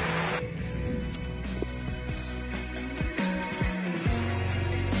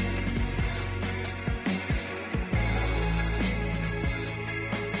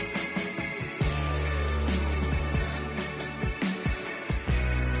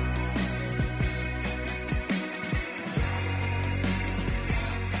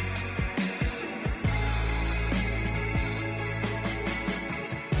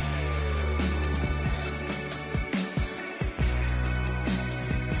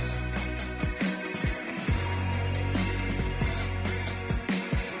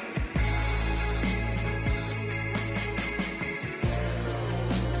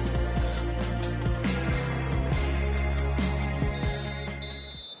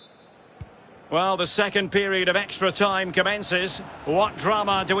 Well, the second period of extra time commences. What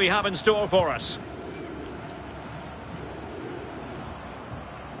drama do we have in store for us?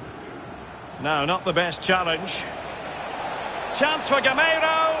 No, not the best challenge. Chance for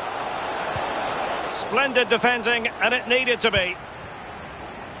Gameiro. Splendid defending, and it needed to be.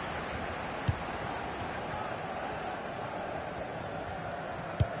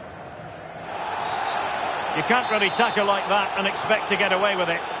 You can't really tackle like that and expect to get away with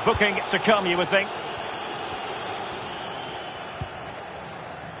it. Booking to come, you would think.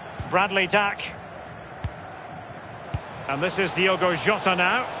 Bradley Dack. And this is Diogo Jota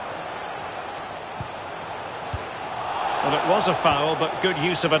now. Well, it was a foul, but good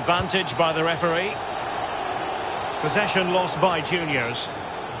use of advantage by the referee. Possession lost by Juniors.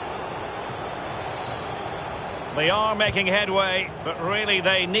 They are making headway, but really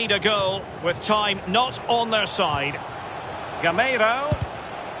they need a goal with time not on their side. Gameiro.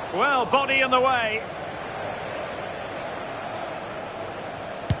 Well, body in the way.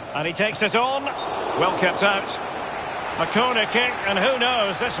 And he takes it on. Well kept out. A corner kick, and who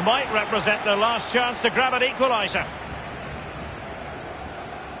knows, this might represent the last chance to grab an equaliser.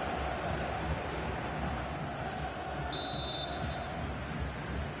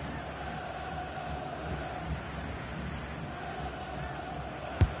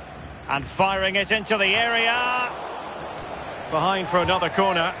 And firing it into the area. Behind for another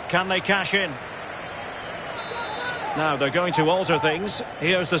corner. Can they cash in? Now they're going to alter things.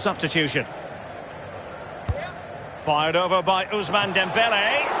 Here's the substitution. Fired over by Ousmane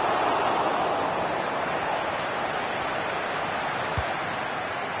Dembele.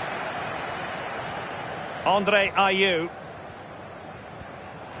 Andre Ayew.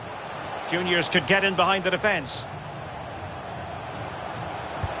 Juniors could get in behind the defence.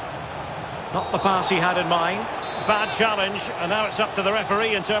 Not the pass he had in mind. Bad challenge, and now it's up to the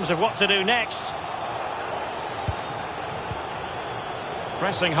referee in terms of what to do next.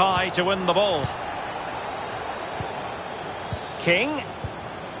 Pressing high to win the ball. King.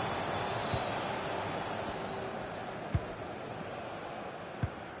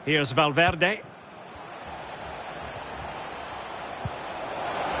 Here's Valverde.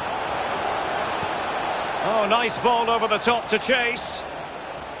 Oh, nice ball over the top to chase.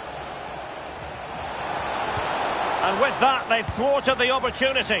 And with that, they've thwarted the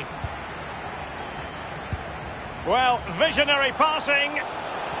opportunity. Well, visionary passing.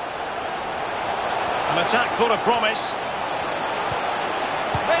 An attack full of promise.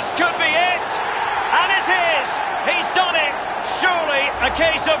 This could be it. And it is. He's done it. Surely a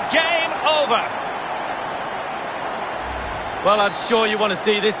case of game over. Well, I'm sure you want to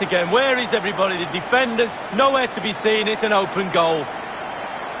see this again. Where is everybody? The defenders, nowhere to be seen. It's an open goal.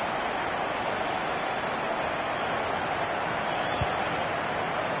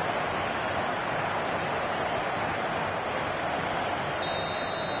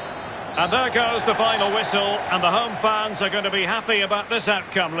 And there goes the final whistle, and the home fans are going to be happy about this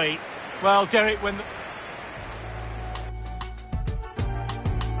outcome, Lee. Well, Derek, when...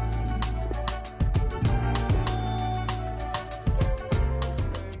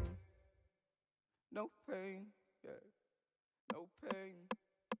 No pain, yeah. No pain.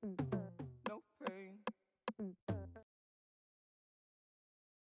 No pain. No pain.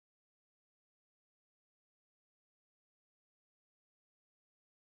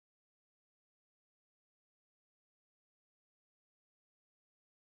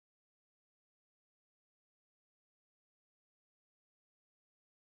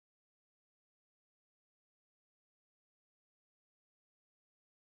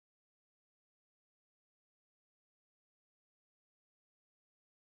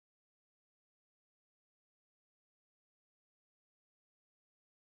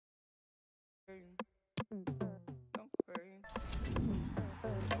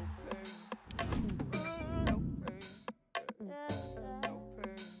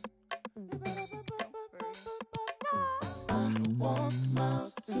 I walk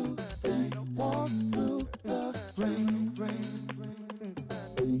miles to stay, walk through the rain.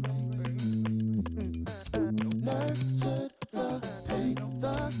 Nurtured the pain,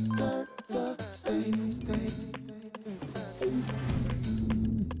 the dirt, the stain.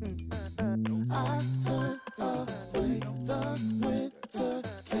 I turned away, the winter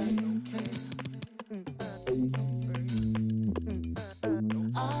came.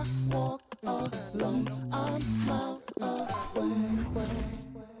 I walk alone, I'm miles away.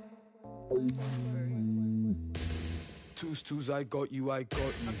 Twos, I got you. You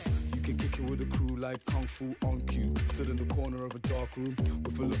can kick it with a crew like Kung Fu on cue. Stood in the corner of a dark room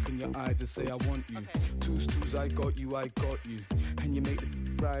with a look in your eyes that say I want you. Twos, I got you. And you make the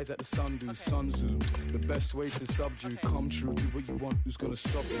rise at the sun do. Sun Tzu, the best way to subdue. Come true, do what you want, who's gonna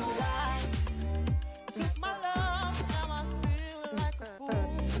stop you? Took my love, now I feel like a fool.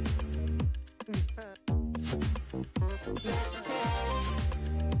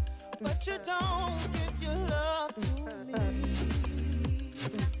 don't give your love to me.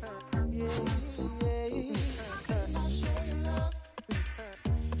 Yeah, yeah. Then I'll show you love.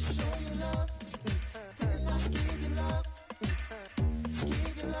 Show you love. Then I'll give you love.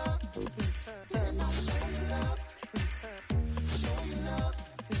 Give you love. Then I'll show you love. Show you love.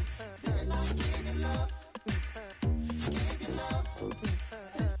 Then I'll give you love. Give you love.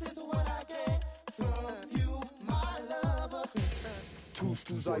 This is what I get from you, my lover.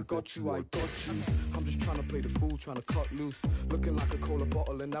 Twos, I got you, I got you. I'm just trying to play the fool, trying to cut loose. Looking like a cola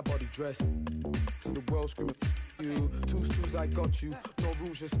bottle in that body dress. To the world screaming, you. Twos, I got you. No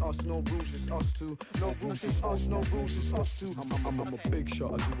rules, just us, no rules, just us two. No rules, just us, no rules, just us two. I'm a big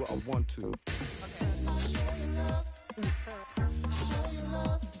shot, I do what I want to. I'll show you love. Show you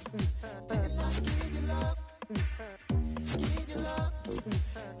love. Then I'll give you love. Give you love.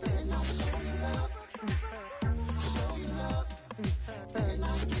 Then I'll show you love. Show you love. Then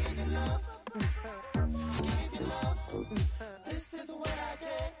I'll give you love. Give you love. This is what I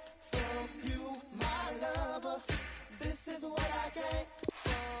get from you, my lover. This is what I get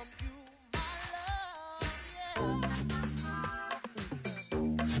from you, my love.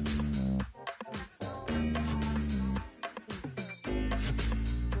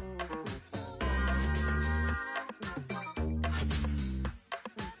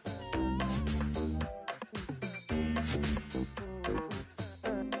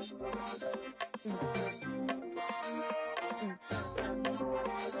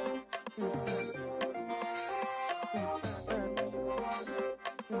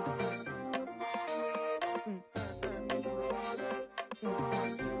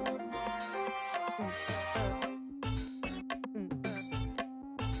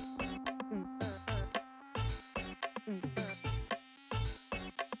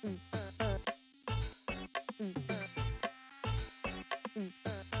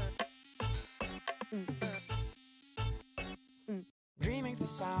 Dreaming to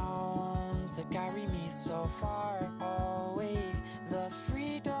sounds that carry me so far away. The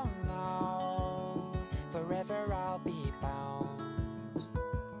freedom now, forever I'll be bound.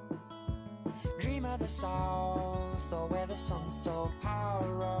 Dream of the south, or where the sun's so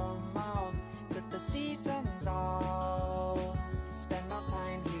paramount. Took the seasons off, spend our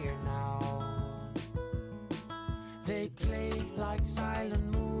time here now. They play like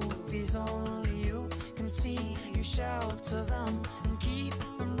silent movies, only you can see. You shelter them and keep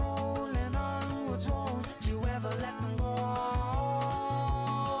them rolling onwards. Won't you ever let them go?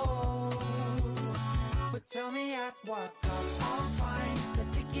 But tell me at what cost. I'll find the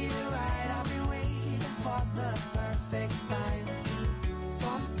ticket to ride. I've been waiting for the perfect time.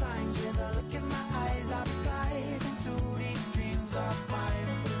 Sometimes with a look in my eyes, I'll be gliding through these dreams of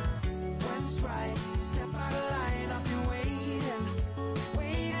mine. When it's right to step out of line, I've been waiting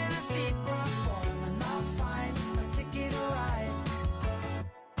to see it perform, and I'll find a ticket to ride.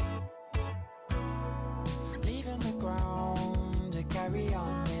 Leaving the ground to carry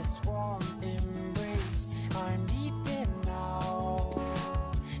on this warm embrace. I'm deep in now,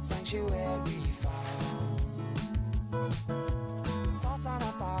 sanctuary found. Thoughts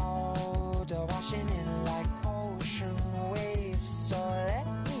unavowed are washing in like ocean waves. So let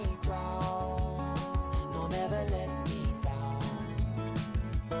me drown, no, never let me down.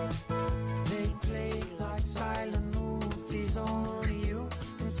 They play like silent movies, only you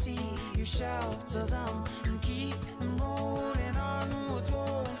can see. You shelter them and keep them rolling onwards.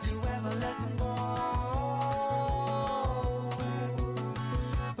 Won't you ever let them go?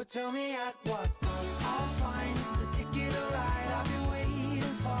 But tell me at what cost. I'll find the ticket to ride. I've been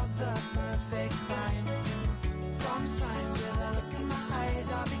waiting for the perfect time. Sometimes with a look in my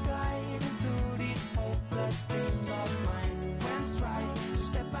eyes, I'll be gliding through these hopeless dreams of mine. When it's right to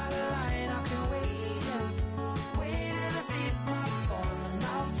step out of line, I've been waiting to see it perform, and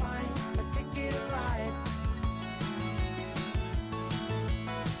I'll find a ticket to ride.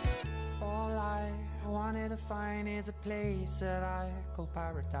 All I wanted to find is a place that I call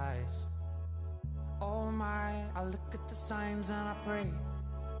paradise. Oh my, I look at the signs and I pray,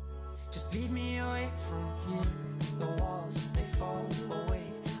 just lead me away from here. The walls, they fall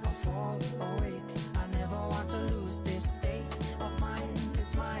away, I fall awake. I never want to lose this state of mind.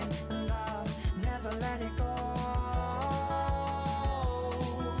 It's mine and I'll never let it go.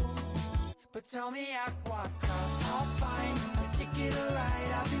 But tell me at what cost. I'll find a ticket to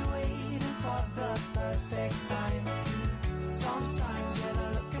ride. I'll be waiting for the perfect time. Sometimes with a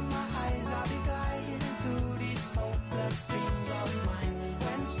look in my eyes, I'll be gliding through these hopeless dreams of mine.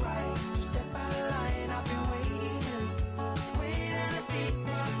 When it's right to step out of line, I've been waiting to see it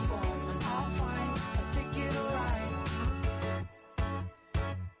perform, and I'll find a ticket to ride.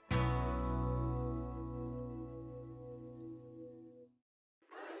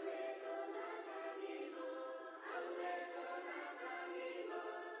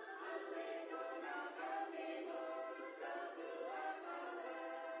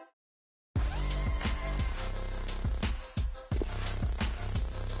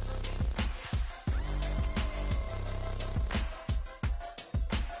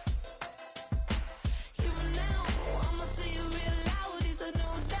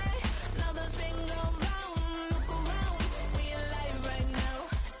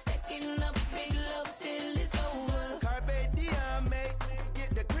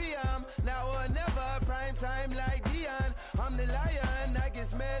 a lion, I can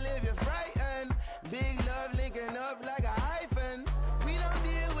smell if you're frightened. Big love linking up like a hyphen. We don't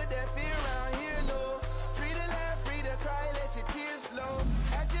deal with that fear around here, no. Free to laugh, free to cry, let your tears flow.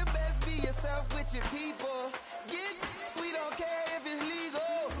 At your best, be yourself with your people. We don't care if it's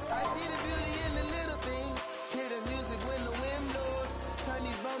legal. I see the beauty in the little things. Hear the music when the wind blows. Turn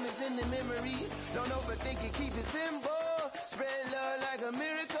these moments into memories. Don't overthink it, keep it simple. Spread love like a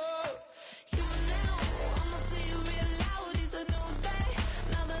miracle.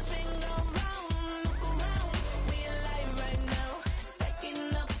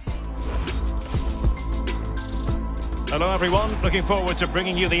 Hello everyone, looking forward to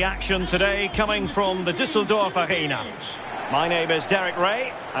bringing you the action today coming from the Düsseldorf Arena. My name is Derek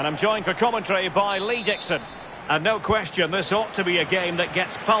Ray and I'm joined for commentary by Lee Dixon. And no question, this ought to be a game that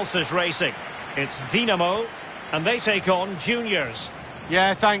gets pulses racing. It's Dinamo and they take on Juniors.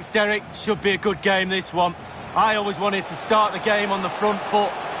 Yeah, thanks Derek. Should be a good game this one. I always wanted to start the game on the front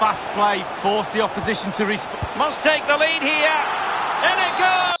foot, fast play, force the opposition to respond. Must take the lead here. In it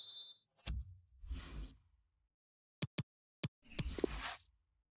goes!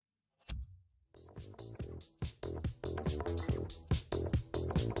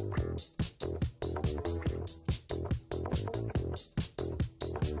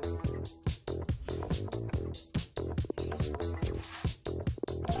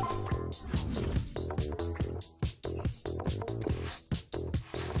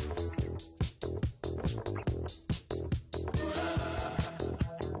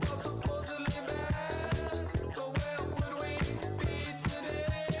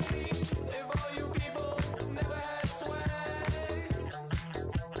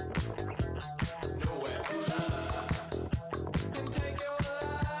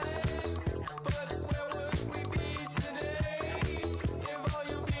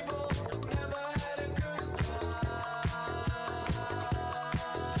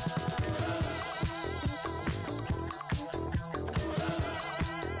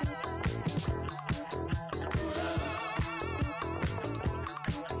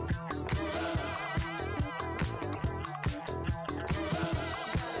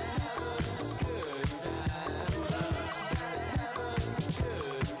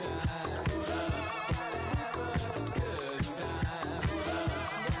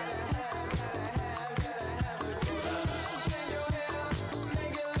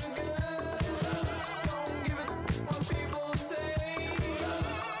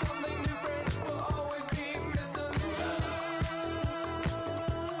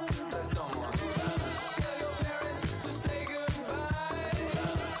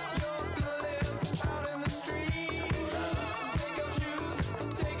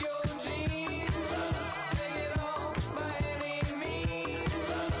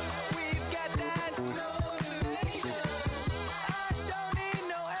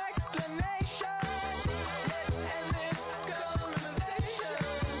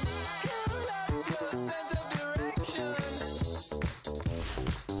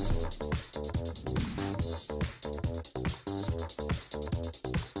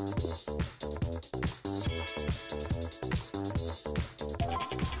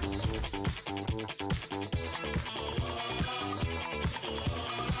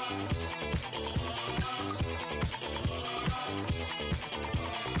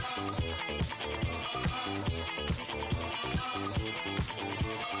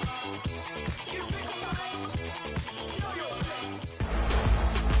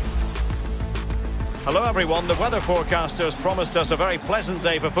 Hello everyone, the weather forecasters promised us a very pleasant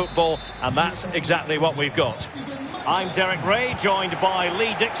day for football and that's exactly what we've got. I'm Derek Ray, joined by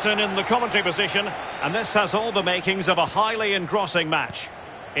Lee Dixon in the commentary position, and this has all the makings of a highly engrossing match.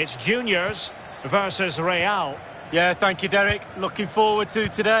 It's Juniors versus Real. Yeah, thank you Derek. Looking forward to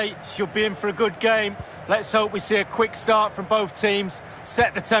today. Should be in for a good game. Let's hope we see a quick start from both teams,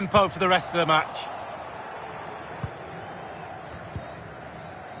 set the tempo for the rest of the match.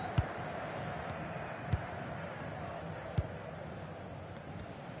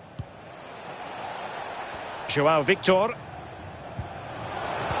 Joao Victor.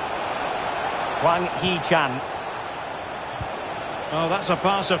 Wang Hee-chan. Oh, that's a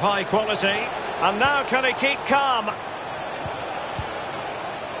pass of high quality. And now can he keep calm?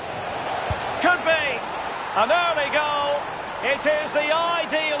 Could be. An early goal. It is the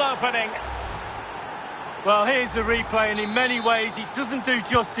ideal opening. Well, here's the replay, and in many ways it doesn't do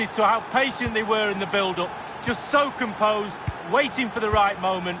justice to how patient they were in the build-up. Just so composed, waiting for the right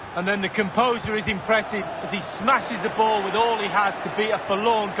moment, and then the composure is impressive as he smashes the ball with all he has to beat a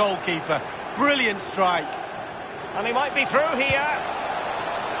forlorn goalkeeper. Brilliant strike. And he might be through here.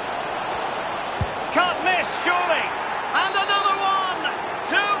 Can't miss, surely. And another one!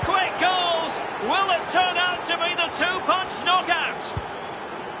 Two quick goals! Will it turn out to be the two-punch knockout?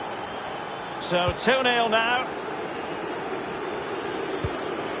 So 2-0 now.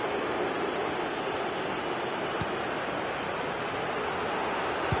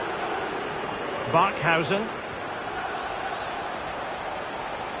 Barkhausen.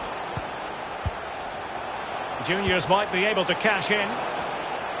 Juniors might be able to cash in.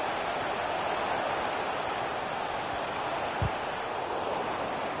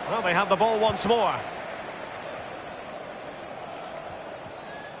 Well, they have the ball once more.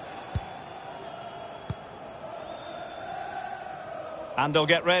 And they'll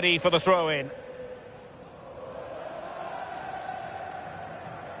get ready for the throw-in.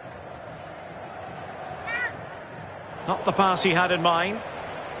 Not the pass he had in mind.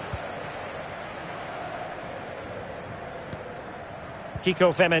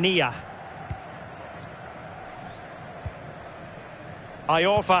 Kiko Femenia.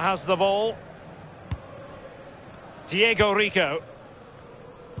 Iorfa has the ball. Diego Rico.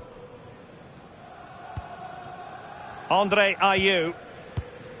 Andre Ayew.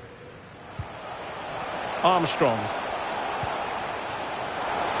 Armstrong.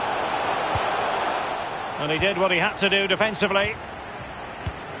 And he did what he had to do defensively.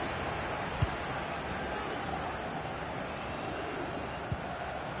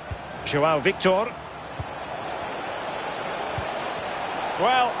 Joao Victor.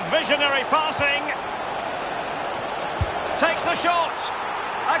 Well, visionary passing. Takes the shot.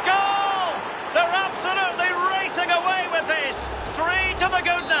 A goal! They're absolutely racing away with this. 3 to the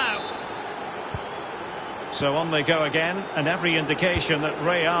good now. So on they go again, and every indication that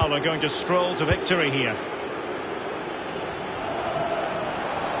Real are going to stroll to victory here.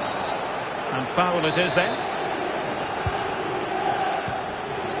 And foul it is then.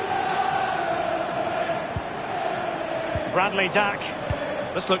 Bradley Dack.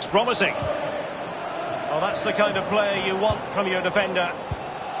 This looks promising. Well, that's the kind of play you want from your defender.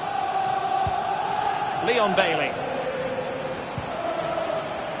 Leon Bailey.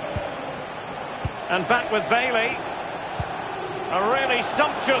 And back with Bailey. A really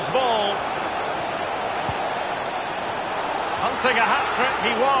sumptuous ball. Hunting a hat-trick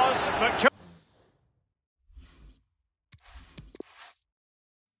he was, but...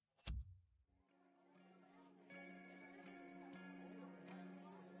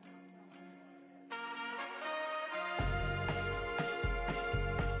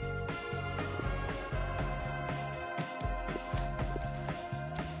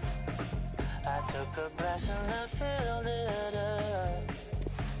 I took a glass and I filled it up.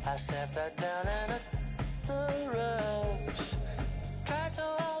 I sat back down and I the rush. Tried so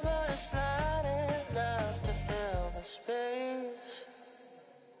hard but it's not enough to fill the space.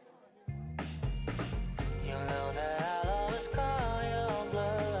 You know that I'll always call your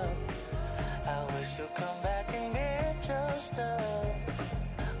bluff. I wish you'd come back and get your stuff.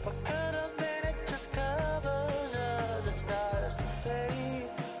 What could have been, it just covers up the stars to fade.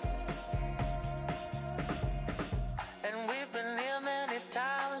 And we've been here many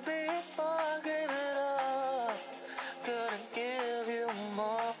times before. I gave it up, couldn't give you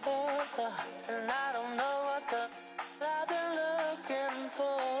more. And I don't know what the I've been looking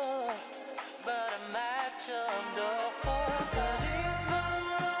for, but I'm at your door. 'Cause even though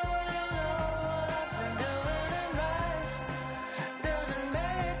you know I've been doing it right, doesn't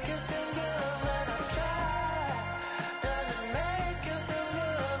make you feel good when I try. Doesn't make you feel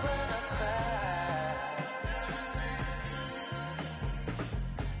good when I cry.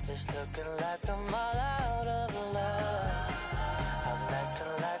 It's looking like I'm all out of love. I'm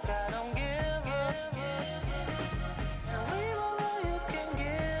acting like I don't give you. And we all know you can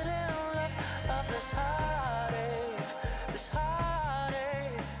get enough of this heartache, this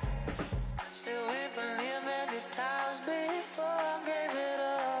heartache. Still we've been here many times before. I gave it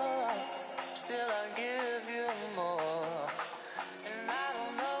up, still I give you more. And I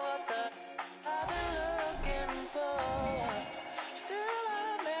don't know what the I've been looking for. Still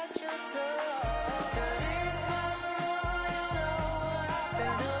I'm at your door. 'Cause even though you know I've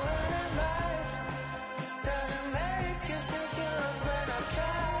been doing it right, doesn't make you feel good when I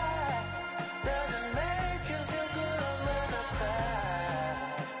try. Doesn't make you feel good when I cry.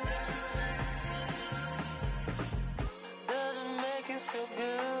 Doesn't make you feel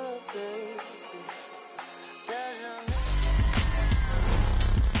good, baby. Doesn't.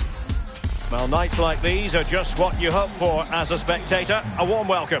 Well, nights like these are just what you hope for as a spectator. A warm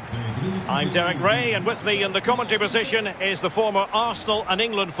welcome. I'm Derek Ray, and with me in the commentary position is the former Arsenal and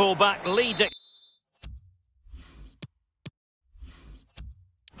England fullback Lee Dixon.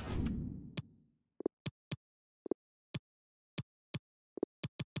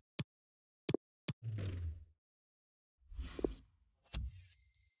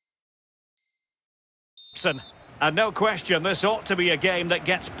 Jackson. And no question, this ought to be a game that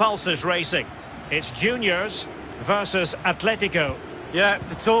gets pulses racing. It's Juniors versus Atletico. Yeah,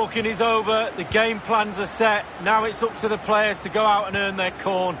 the talking is over, the game plans are set. Now it's up to the players to go out and earn their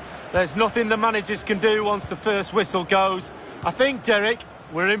corn. There's nothing the managers can do once the first whistle goes. I think, Derek,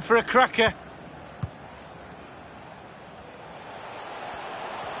 we're in for a cracker.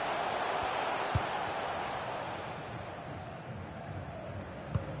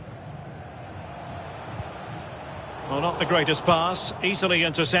 Well, not the greatest pass, easily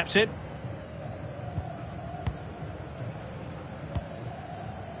intercepted.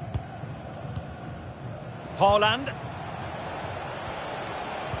 Haaland.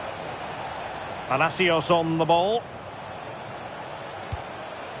 Palacios on the ball.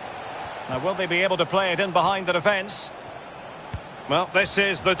 Now, will they be able to play it in behind the defence? Well, this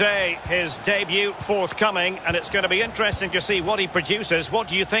is the day. His debut forthcoming, and it's going to be interesting to see what he produces. What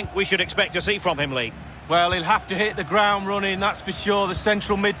do you think we should expect to see from him, Lee? Well, he'll have to hit the ground running, that's for sure. The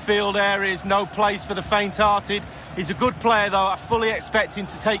central midfield area is no place for the faint-hearted. He's a good player, though. I fully expect him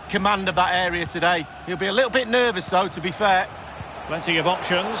to take command of that area today. He'll be a little bit nervous, though, to be fair. Plenty of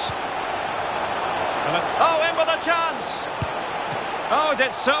options. Oh, in with a chance! Oh,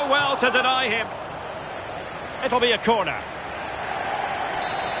 did so well to deny him. It'll be a corner.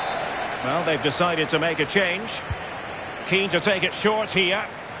 Well, they've decided to make a change. Keen to take it short here.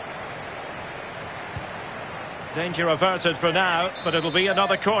 Danger averted for now, but it'll be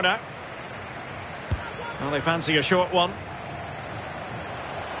another corner. Well, they fancy a short one.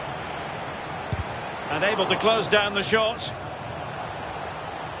 And able to close down the shot.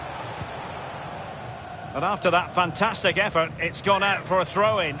 But after that fantastic effort, it's gone out for a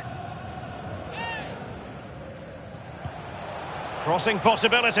throw-in. Crossing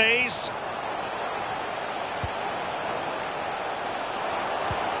possibilities.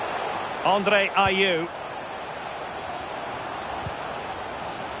 Andre Ayew.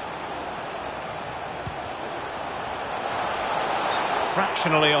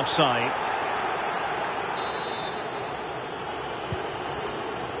 Fractionally offside.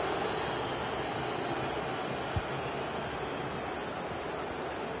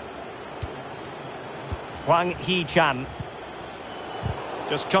 Hwang Hee-chan.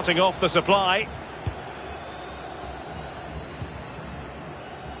 Just cutting off the supply.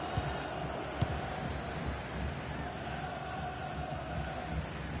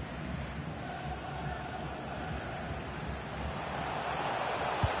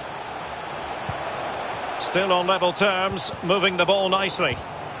 Still on level terms, moving the ball nicely.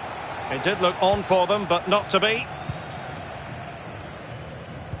 It did look on for them, but not to be.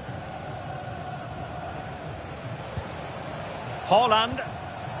 Haaland.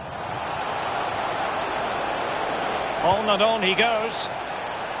 On and on he goes.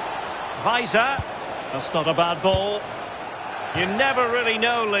 Weiser. That's not a bad ball. You never really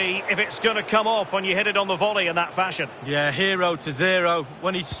know, Lee, if it's going to come off when you hit it on the volley in that fashion. Yeah, 0-0.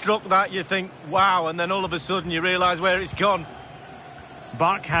 When he struck that, you think, wow, and then all of a sudden you realise where it's gone.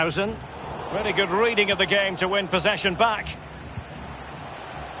 Barkhausen. Really good reading of the game to win possession back.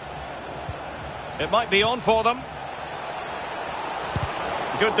 It might be on for them.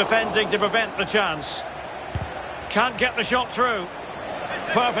 Good defending to prevent the chance. Can't get the shot through.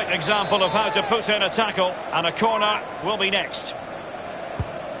 Perfect example of how to put in a tackle, and a corner will be next.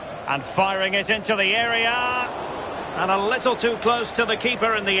 And firing it into the area, and a little too close to the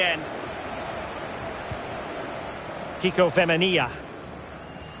keeper in the end. Kiko Femenia.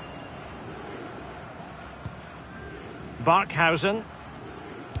 Barkhausen.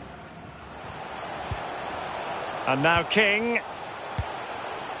 And now King.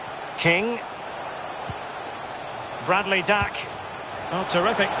 King. Bradley Dack. Oh,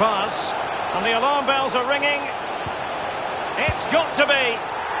 terrific pass. And the alarm bells are ringing. It's got to be.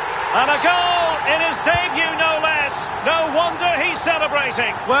 And a goal in his debut, no less. No wonder he's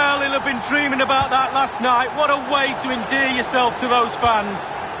celebrating. Well, he'll have been dreaming about that last night. What a way to endear yourself to those fans.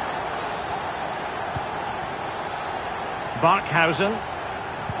 Barkhausen.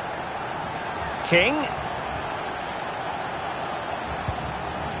 King.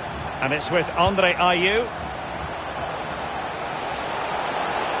 And it's with Andre Ayew.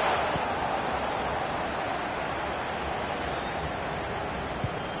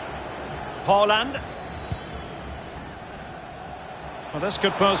 Haaland. Well, this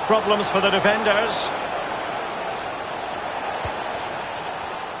could pose problems for the defenders.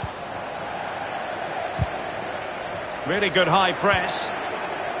 Really good high press.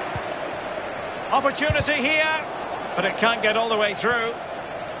 Opportunity here, but it can't get all the way through.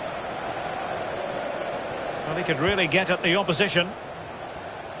 Well, he could really get at the opposition.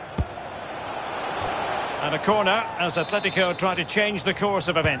 And a corner as Atletico try to change the course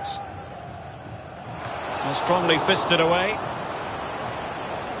of events. And strongly fisted away.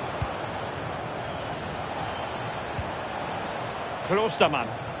 Klostermann.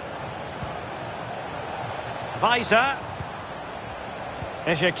 Weiser.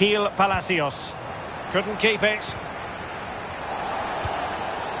 Ezequiel Palacios. Couldn't keep it.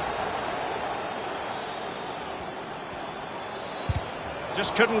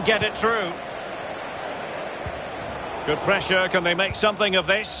 Just couldn't get it through. Good pressure. Can they make something of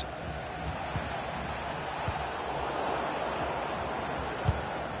this?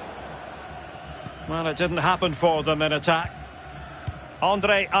 Well, it didn't happen for them in attack.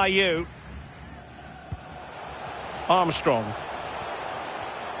 Andre Ayew. Armstrong.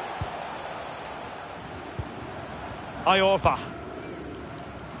 Iorfa.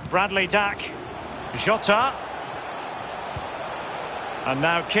 Bradley Dack. Jota. And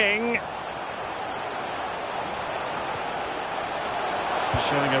now King.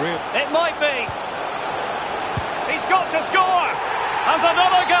 Showing a real... It might be! He's got to score! And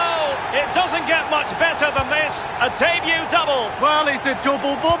another goal! It doesn't get much better than this. A debut double. Well, it's a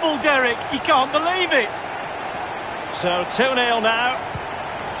double bubble, Derek. You can't believe it. So 2-0 now.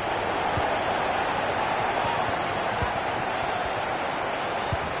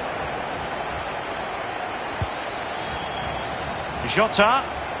 Jota.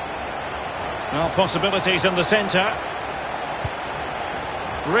 Well, possibilities in the centre.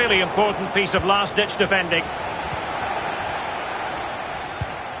 Really important piece of last-ditch defending.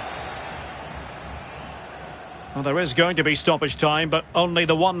 Well, there is going to be stoppage time, but only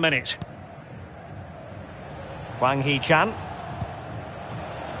the 1 minute. Hwang Hee-chan.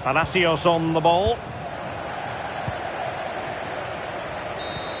 Palacios on the ball.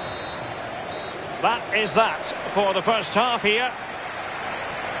 That is that for the first half here.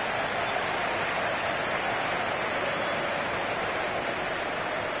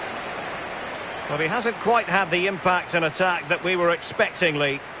 Well, he hasn't quite had the impact and attack that we were expecting,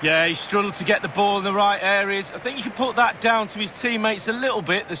 Lee. Yeah, he struggled to get the ball in the right areas. I think you can put that down to his teammates a little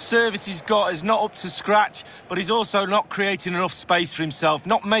bit. The service he's got is not up to scratch, but he's also not creating enough space for himself,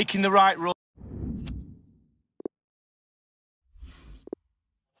 not making the right run.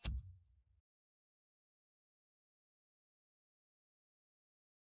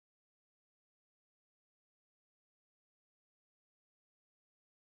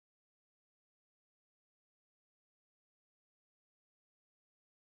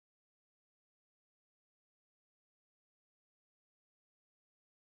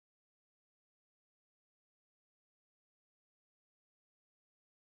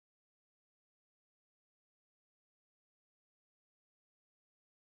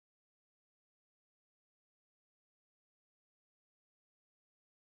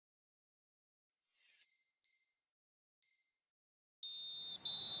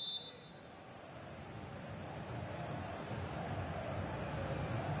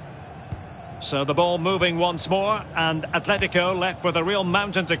 So the ball moving once more, and Atletico left with a real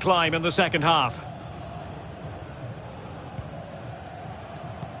mountain to climb in the second half.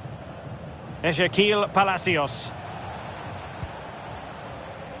 Ezequiel Palacios.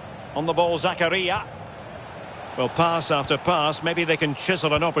 On the ball, Zakaria. Well, pass after pass, maybe they can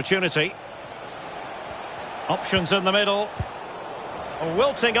chisel an opportunity. Options in the middle.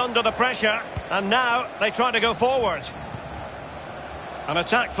 Wilting under the pressure, and now they try to go forward. An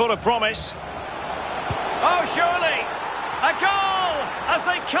attack full of promise. Oh, surely! A goal! As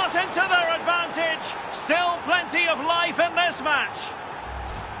they cut into their advantage. Still plenty of life in this match.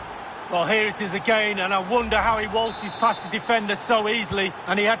 Well, here it is again, and I wonder how he waltzes past the defender so easily.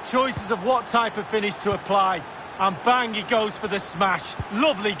 And he had choices of what type of finish to apply. And bang, he goes for the smash.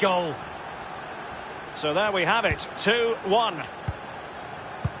 Lovely goal. So there we have it, 2-1.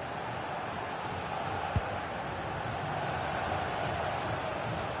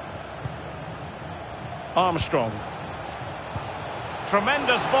 Armstrong.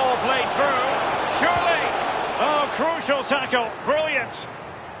 Tremendous ball played through. Surely! Oh, crucial tackle. Brilliant.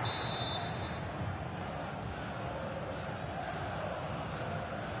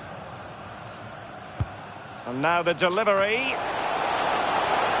 And now the delivery.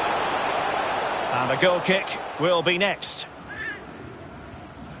 And the goal kick will be next.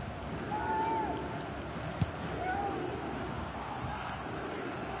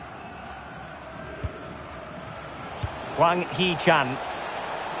 Hwang Hee-chan.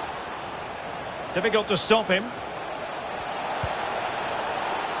 Difficult to stop him.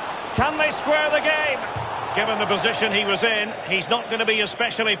 Can they square the game? Given the position he was in, he's not going to be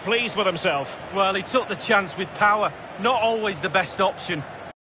especially pleased with himself. Well, he took the chance with power. Not always the best option.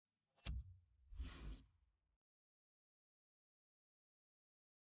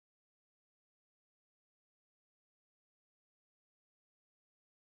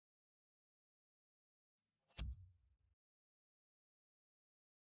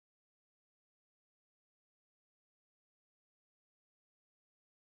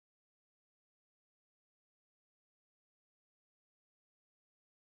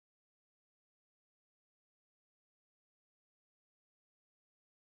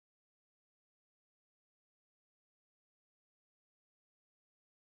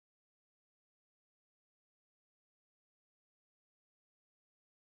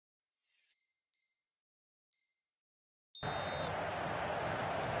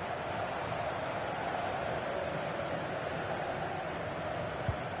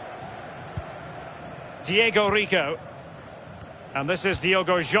 Diego Rico. And this is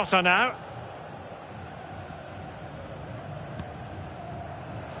Diogo Jota now.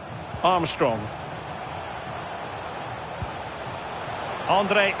 Armstrong.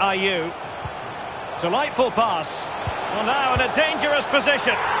 Andre Ayew. Delightful pass. Well, now in a dangerous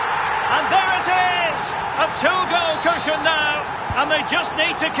position. And there it is! A two-goal cushion now. And they just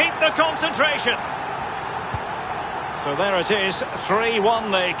need to keep the concentration. So there it is.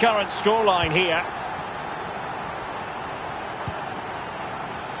 3-1 the current scoreline here.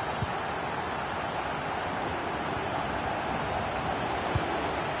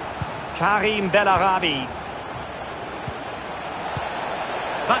 Karim Bellarabi.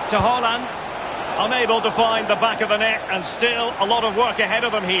 Back to Haaland. Unable to find the back of the net, and still a lot of work ahead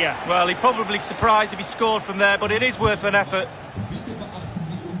of them here. Well, he'd probably be surprised if he scored from there, but it is worth an effort. Bitte beachten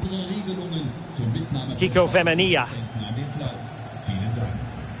Sie unsere Regelungen zur Mitnahme Kiko von Femenia. Getränken an den Platz. Vielen Dank.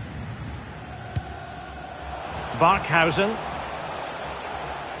 Barkhausen.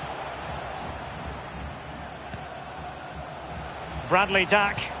 Bradley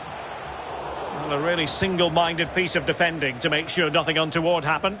Dack. Well, a really single-minded piece of defending to make sure nothing untoward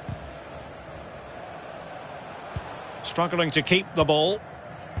happened. Struggling to keep the ball.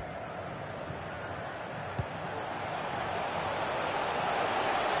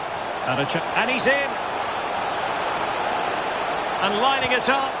 And he's in. And lining it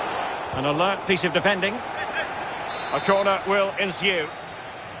up. An alert piece of defending. A corner will ensue.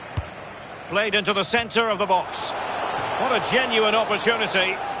 Played into the centre of the box. What a genuine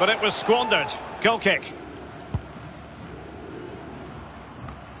opportunity, but it was squandered. Goal kick.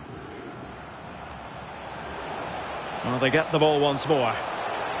 Well, they get the ball once more.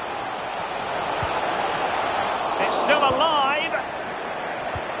 It's still alive.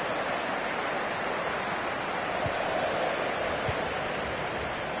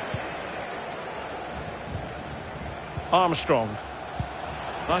 Armstrong.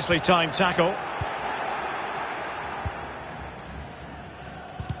 Nicely timed tackle.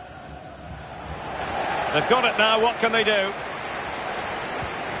 They've got it now, what can they do?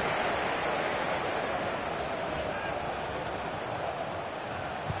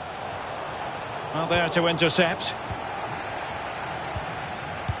 Well, there to intercept.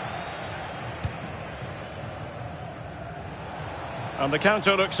 And the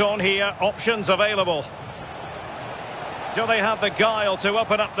counter looks on here, options available. Do they have the guile to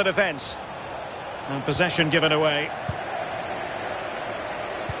open up the defence? And possession given away.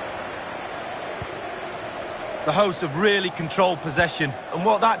 The hosts have really controlled possession, and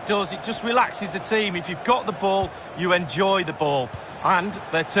what that does, it just relaxes the team. If you've got the ball, you enjoy the ball, and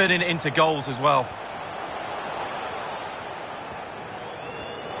they're turning it into goals as well.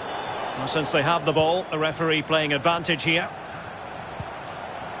 Well, since they have the ball, the referee playing advantage here.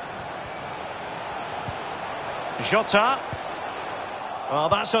 Jota. Well,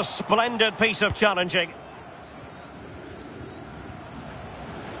 that's a splendid piece of challenging.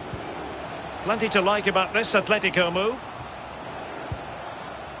 Plenty to like about this Atletico move.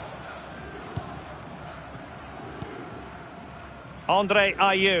 Andre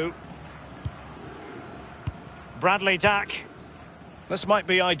Ayew. Bradley Dack. This might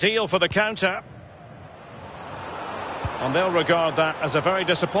be ideal for the counter. And they'll regard that as a very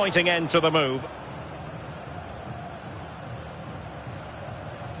disappointing end to the move.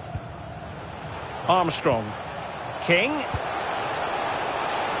 Armstrong. King.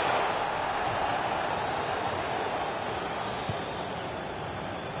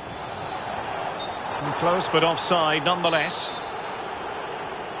 Close but offside nonetheless.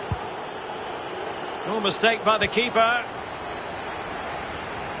 No mistake by the keeper.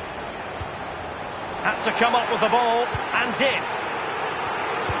 Had to come up with the ball and did.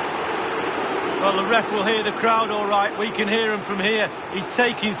 Well, the ref will hear the crowd all right. We can hear him from here. He's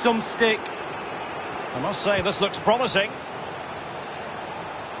taking some stick. I must say this looks promising.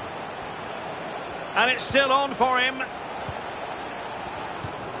 And it's still on for him.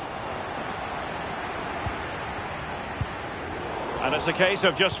 And it's a case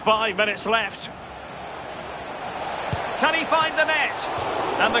of just 5 minutes left. Can he find the net?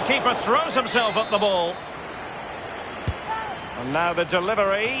 And the keeper throws himself at the ball. And now the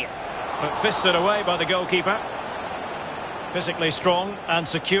delivery, but fisted away by the goalkeeper. Physically strong and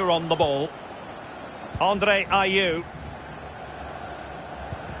secure on the ball. Andre Ayew.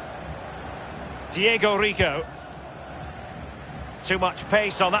 Diego Rico. Too much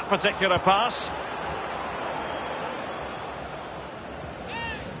pace on that particular pass.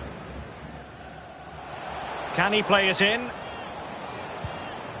 Can he play it in?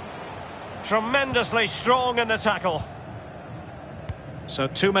 Tremendously strong in the tackle. So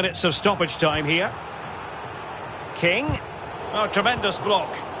 2 minutes of stoppage time here. King. Oh, tremendous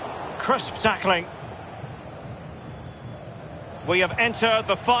block. Crisp tackling. We have entered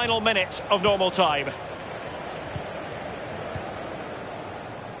the final minute of normal time.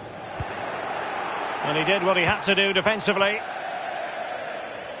 And he did what he had to do defensively.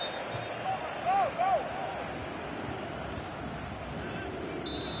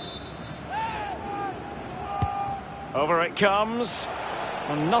 Over it comes.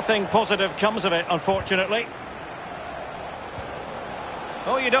 And nothing positive comes of it, unfortunately.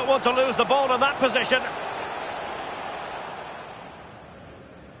 Oh, you don't want to lose the ball in that position.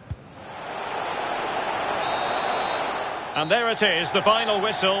 And there it is, the final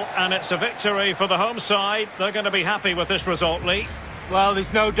whistle, and it's a victory for the home side. They're going to be happy with this result, Lee. Well,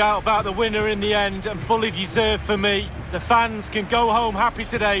 there's no doubt about the winner in the end, and fully deserved for me. The fans can go home happy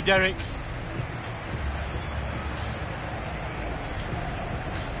today, Derek.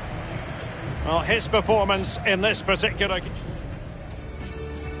 Well, his performance in this particular...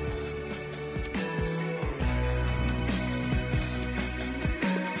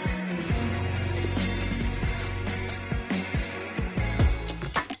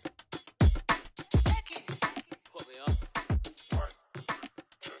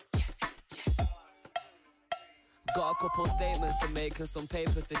 Got a couple statements to make and some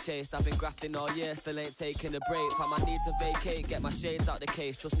paper to chase. I've been grafting all year, still ain't taking a break. Fam, I need to vacate, get my shades out the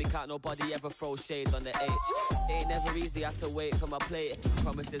case. Trust me, can't nobody ever throw shade on the H. It ain't never easy, had to wait for my plate.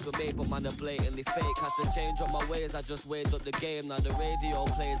 Promises were made, but man are blatantly fake. Had to change up my ways, I just weighed up the game. Now the radio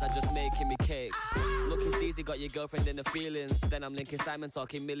plays, I just making me cake. Looking steezy, got your girlfriend in the feelings. Then I'm linking Simon,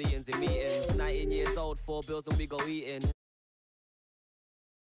 talking millions in meetings. 19 years old, 4 bills and we go eating.